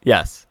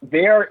 Yes.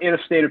 They are in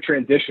a state of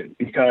transition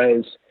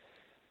because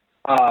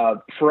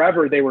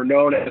forever they were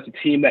known as a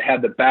team that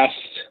had the best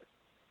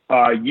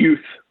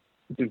youth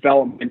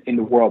development in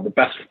the world, the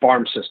best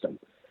farm system.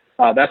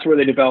 That's where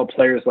they developed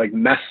players like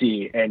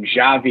Messi and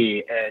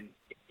Xavi and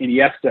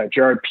Iniesta,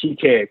 Gerard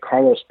Piqué,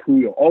 Carlos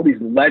Puyol, all these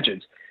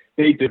legends.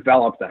 They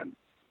developed them.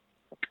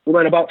 Well,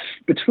 then about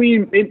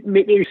between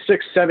maybe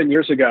 6-7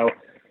 years ago,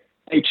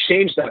 they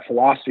changed that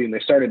philosophy and they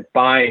started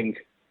buying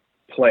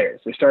players.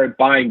 They started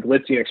buying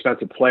glitzy and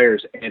expensive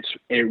players, and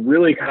it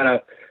really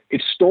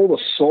it stole the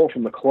soul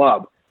from the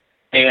club.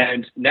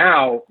 And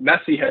now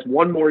Messi has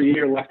one more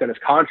year left on his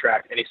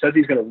contract, and he says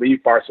he's going to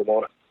leave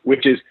Barcelona,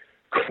 which is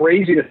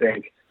crazy to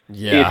think.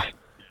 Yeah.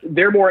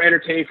 They're more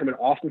entertaining from an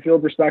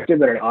off-the-field perspective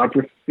than an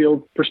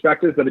on-field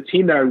perspective, but a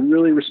team that I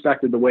really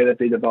respected the way that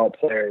they developed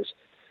players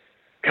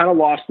kind of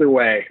lost their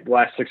way the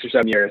last 6 or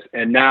 7 years.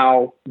 And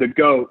now the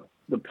GOAT,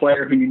 the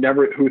player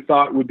who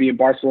thought would be in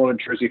Barcelona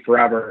jersey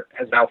forever,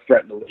 has now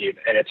threatened to leave.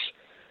 And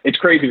it's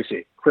crazy to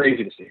see.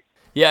 Crazy to see.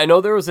 Yeah, I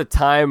know there was a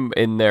time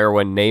in there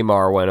when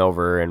Neymar went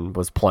over and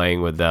was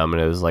playing with them,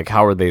 and it was like,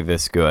 how are they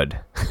this good?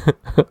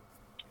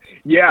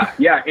 Yeah,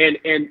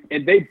 and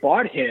they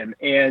bought him,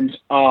 and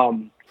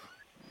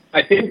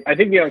I think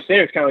the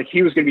understanding is kind of like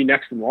he was going to be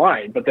next in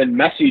line, but then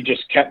Messi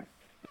just kept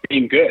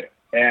being good,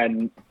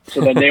 and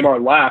so then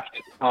Neymar left.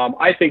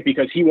 I think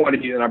because he wanted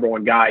to be the number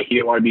one guy, he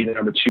didn't want to be the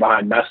number two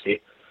behind Messi,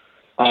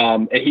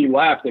 and he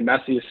left. And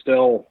Messi is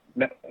still,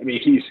 I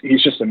mean,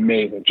 he's just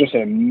amazing, just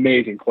an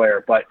amazing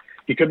player, but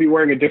he could be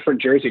wearing a different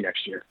jersey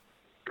next year.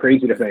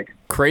 Crazy to think.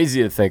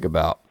 Crazy to think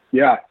about.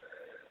 Yeah.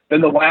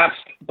 Then the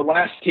last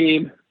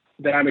team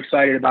that I'm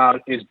excited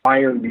about is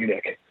Bayern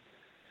Munich.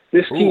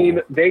 This team,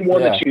 they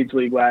won the Champions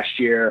League last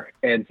year,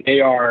 and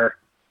they are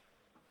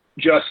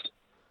just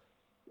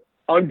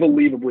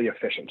unbelievably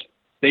efficient.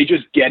 They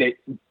just get it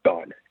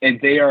done.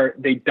 And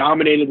they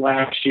dominated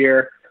last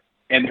year,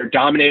 and they're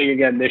dominating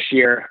again this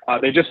year.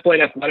 They just played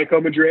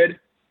Atletico Madrid,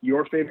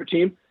 your favorite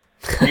team,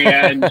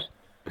 and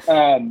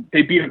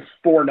they beat them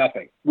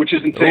 4-0, which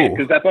is insane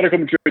because Atletico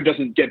Madrid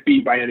doesn't get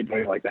beat by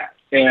anybody like that.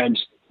 And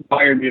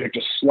Bayern Munich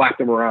just slapped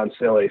them around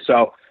silly.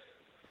 So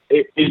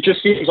it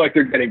just seems like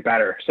they're getting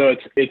better. So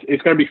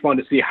it's going to be fun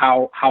to see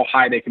how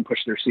high they can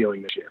push their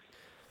ceiling this year.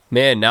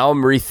 Man, now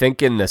I'm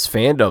rethinking this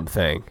fandom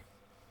thing.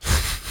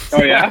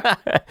 Oh, yeah?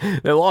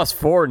 They lost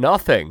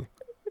 4-0.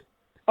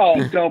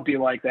 Oh, don't be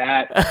like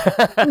that.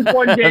 It was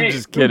one game. I'm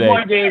just kidding. It was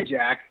one game,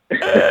 Jack.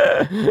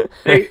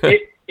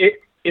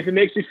 If it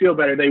makes you feel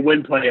better, they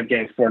win plenty of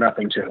games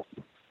 4-0 too.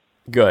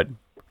 Good.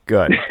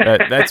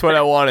 That's what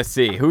I want to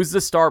see. Who's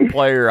the star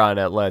player on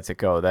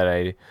Atletico that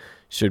I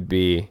should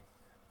be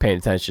paying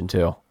attention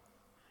to?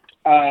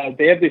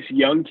 They have this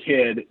young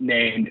kid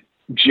named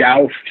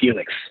João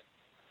Felix.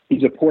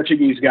 He's a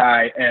Portuguese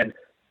guy, and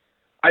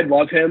I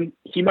love him.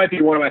 He might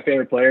be one of my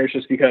favorite players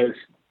just because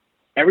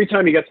every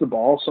time he gets the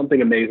ball,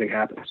 something amazing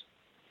happens.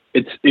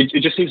 It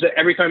just seems that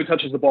every time he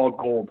touches the ball,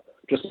 gold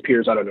just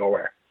appears out of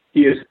nowhere.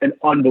 He is an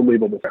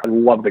unbelievable player. I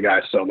love the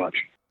guy so much.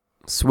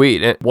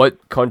 Sweet. And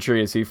what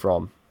country is he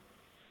from?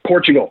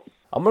 Portugal.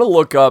 I'm going to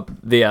look up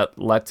the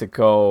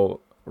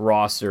Atletico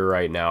roster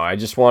right now. I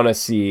just want to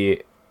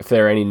see if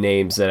there are any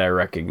names that I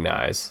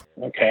recognize.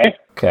 Okay.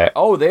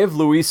 Oh, they have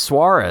Luis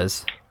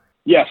Suarez.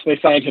 Yes, they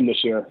signed him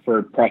this year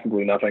for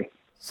practically nothing.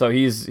 So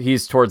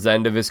he's towards the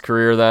end of his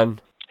career then?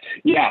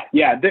 Yeah.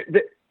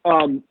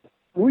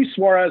 Luis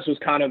Suarez was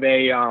kind of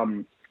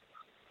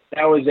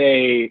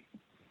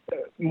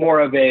more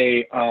of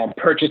a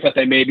purchase that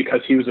they made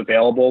because he was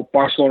available.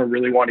 Barcelona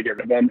really wanted to get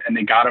rid of him, and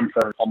they got him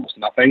for almost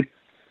nothing.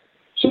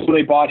 So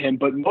they bought him.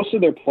 But most of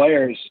their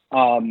players,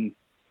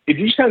 if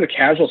you're just kind of a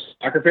casual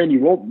soccer fan, you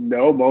won't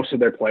know most of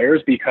their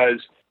players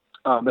because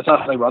that's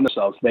not how they run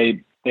themselves.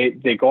 They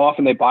go off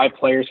and they buy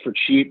players for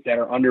cheap that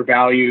are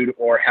undervalued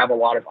or have a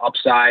lot of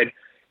upside,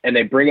 and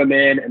they bring them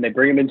in and they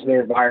bring them into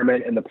their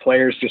environment, and the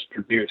players just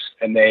produce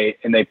and they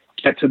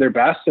get to their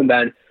best, and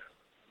then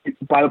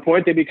by the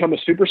point they become a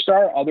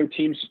superstar, other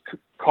teams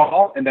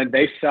call, and then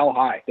they sell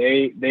high.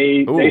 They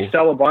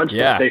sell a bunch,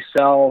 yeah. but they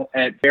sell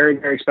at very,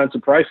 very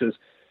expensive prices.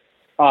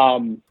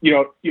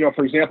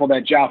 For example,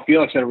 that João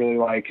Felix I really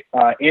like,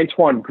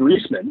 Antoine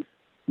Griezmann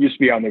used to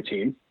be on their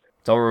team.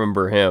 Don't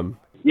remember him.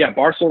 Yeah,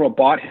 Barcelona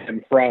bought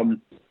him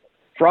from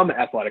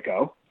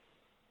Atletico,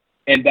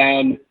 and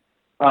then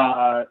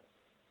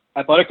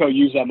Atletico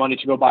used that money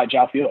to go buy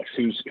João Felix,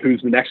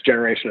 who's the next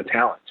generation of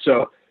talent.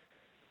 So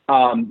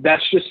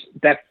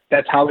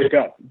that's how they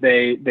go.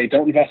 They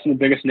don't invest in the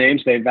biggest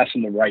names; they invest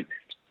in the right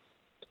names.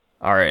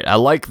 All right, I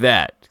like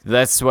that.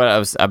 That's what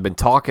I've been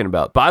talking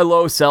about. Buy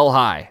low, sell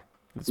high.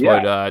 That's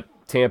what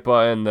Tampa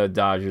and the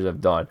Dodgers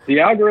have done. The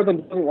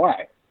algorithm doesn't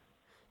lie.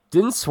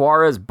 Didn't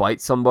Suarez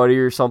bite somebody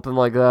or something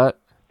like that?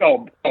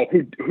 Oh,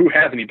 who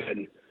hasn't he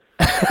been?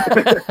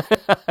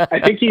 I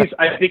think he's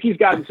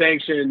gotten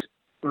sanctioned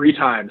 3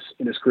 times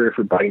in his career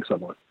for biting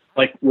someone,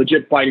 like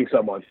legit biting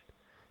someone.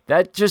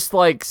 That just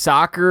like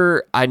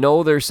soccer, I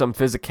know there's some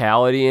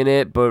physicality in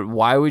it, but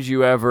why would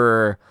you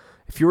ever,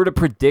 if you were to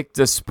predict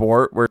a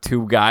sport where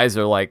 2 guys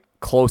are like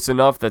close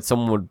enough that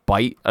someone would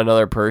bite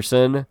another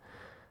person,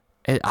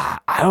 I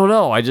don't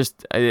know. I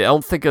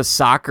don't think of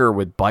soccer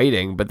with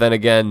biting, but then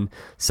again,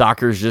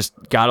 soccer's just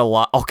got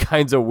all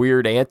kinds of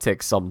weird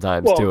antics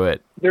sometimes to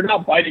it. They're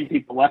not biting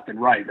people left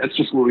and right. That's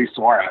just Luis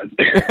Suarez.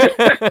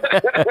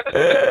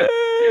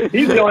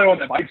 He's the only one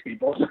that bites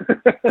people.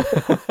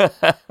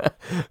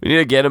 We need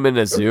to get him in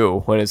a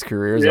zoo when his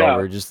career's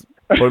over. Just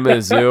put him in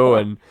a zoo,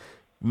 and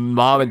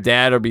mom and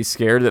dad will be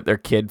scared that their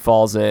kid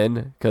falls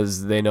in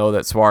because they know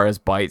that Suarez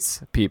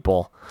bites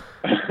people.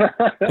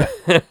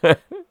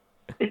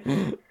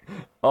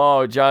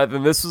 Oh,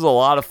 Jonathan, this was a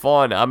lot of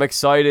fun. I'm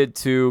excited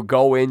to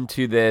go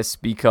into this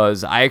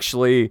because I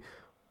actually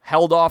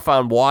held off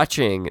on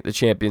watching the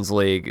Champions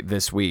League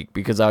this week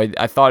because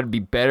I thought it'd be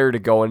better to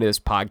go into this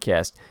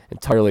podcast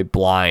entirely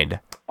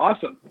blind.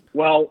 Awesome.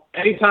 Well,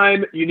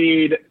 anytime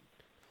you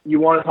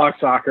want to talk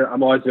soccer,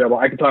 I'm always available.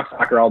 I can talk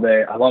soccer all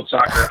day. I love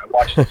soccer. I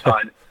watch it a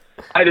ton.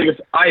 I think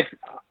it's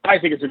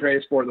the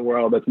greatest sport in the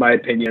world. That's my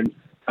opinion.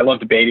 I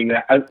love debating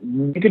that.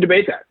 We could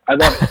debate that. I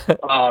love it.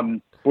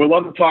 We'd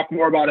love to talk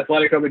more about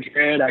Atletico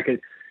Madrid. I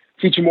could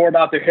teach you more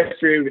about their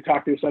history. We could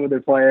talk through some of their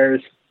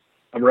players.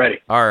 I'm ready.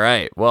 All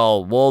right.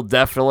 Well, we'll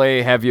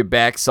definitely have you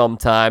back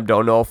sometime.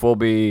 Don't know if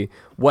when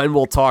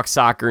we'll talk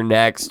soccer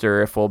next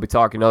or if we'll be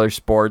talking other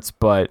sports,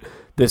 but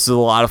this is a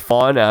lot of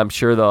fun. I'm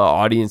sure the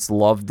audience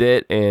loved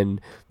it,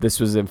 and this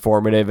was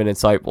informative and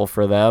insightful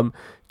for them.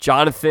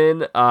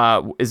 Jonathan,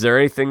 is there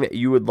anything that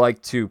you would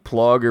like to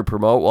plug or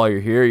promote while you're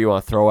here? You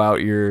want to throw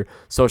out your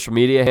social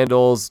media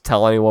handles,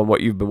 tell anyone what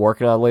you've been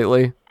working on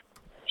lately?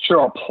 Sure,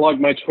 I'll plug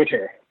my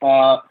Twitter.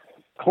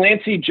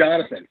 Clancy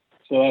Jonathan.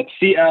 So that's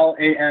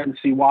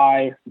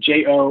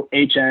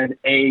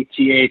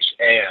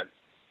ClancyJohnathan.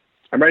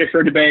 I'm ready for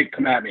a debate.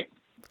 Come at me.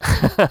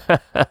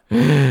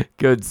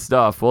 Good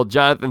stuff. Well,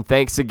 Jonathan,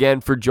 thanks again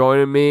for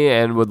joining me,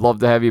 and would love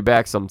to have you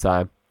back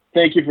sometime.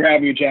 Thank you for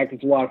having me, Jack.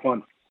 It's a lot of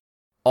fun.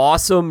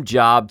 Awesome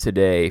job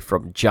today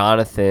from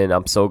Jonathan.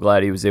 I'm so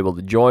glad he was able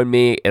to join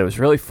me. It was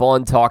really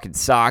fun talking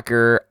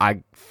soccer.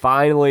 I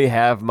finally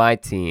have my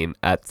team,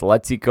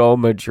 Atletico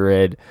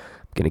Madrid. I'm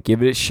going to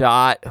give it a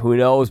shot. Who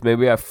knows?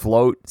 Maybe I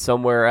float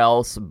somewhere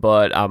else,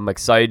 but I'm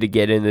excited to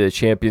get into the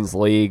Champions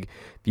League.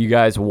 If you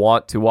guys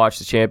want to watch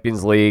the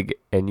Champions League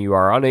and you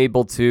are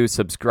unable to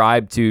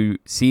subscribe to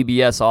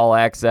CBS All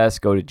Access,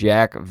 go to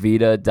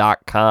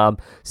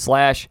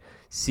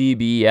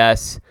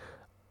jackvita.com/CBS.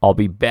 I'll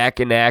be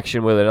back in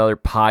action with another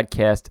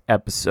podcast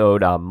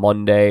episode on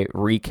Monday,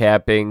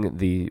 recapping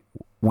the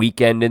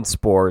weekend in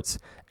sports,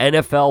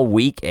 NFL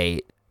Week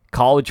 8,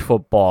 college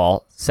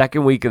football,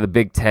 second week of the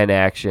Big Ten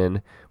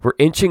action. We're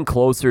inching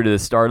closer to the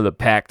start of the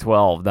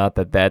Pac-12. Not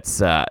that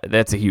that's a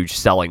huge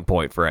selling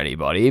point for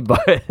anybody,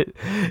 but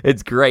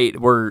it's great.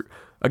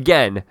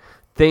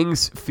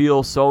 Things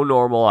feel so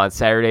normal on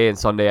Saturday and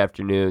Sunday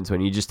afternoons when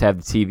you just have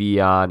the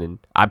TV on, and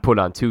I put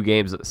on 2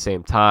 games at the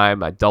same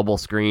time. I double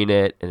screen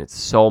it, and it's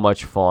so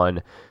much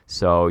fun.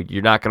 So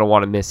you're not going to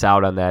want to miss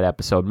out on that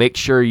episode. Make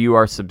sure you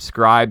are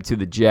subscribed to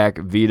the Jack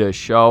Vita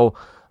Show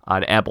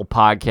on Apple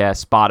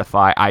Podcasts,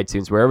 Spotify,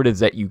 iTunes, wherever it is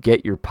that you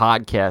get your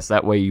podcasts.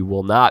 That way you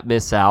will not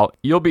miss out.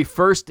 You'll be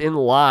first in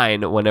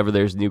line whenever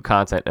there's new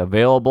content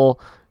available.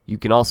 You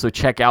can also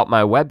check out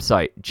my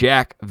website,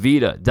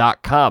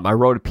 jackvita.com. I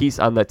wrote a piece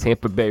on the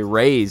Tampa Bay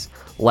Rays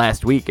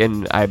last week,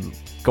 and I'm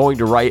going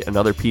to write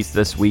another piece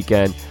this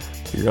weekend.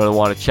 You're going to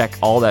want to check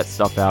all that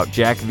stuff out,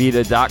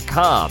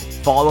 jackvita.com.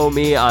 Follow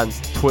me on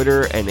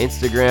Twitter and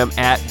Instagram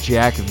at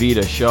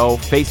jackvitashow,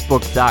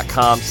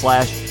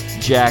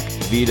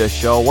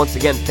 facebook.com/jackvitashow. Once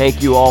again,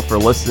 thank you all for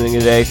listening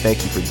today.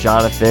 Thank you for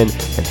Jonathan, and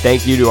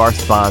thank you to our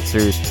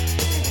sponsors.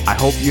 I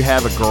hope you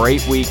have a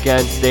great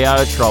weekend. Stay out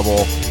of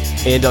trouble.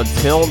 And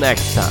until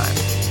next time,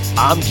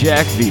 I'm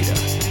Jack Vita.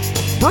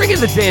 Bring in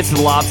the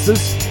dancing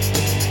lobsters.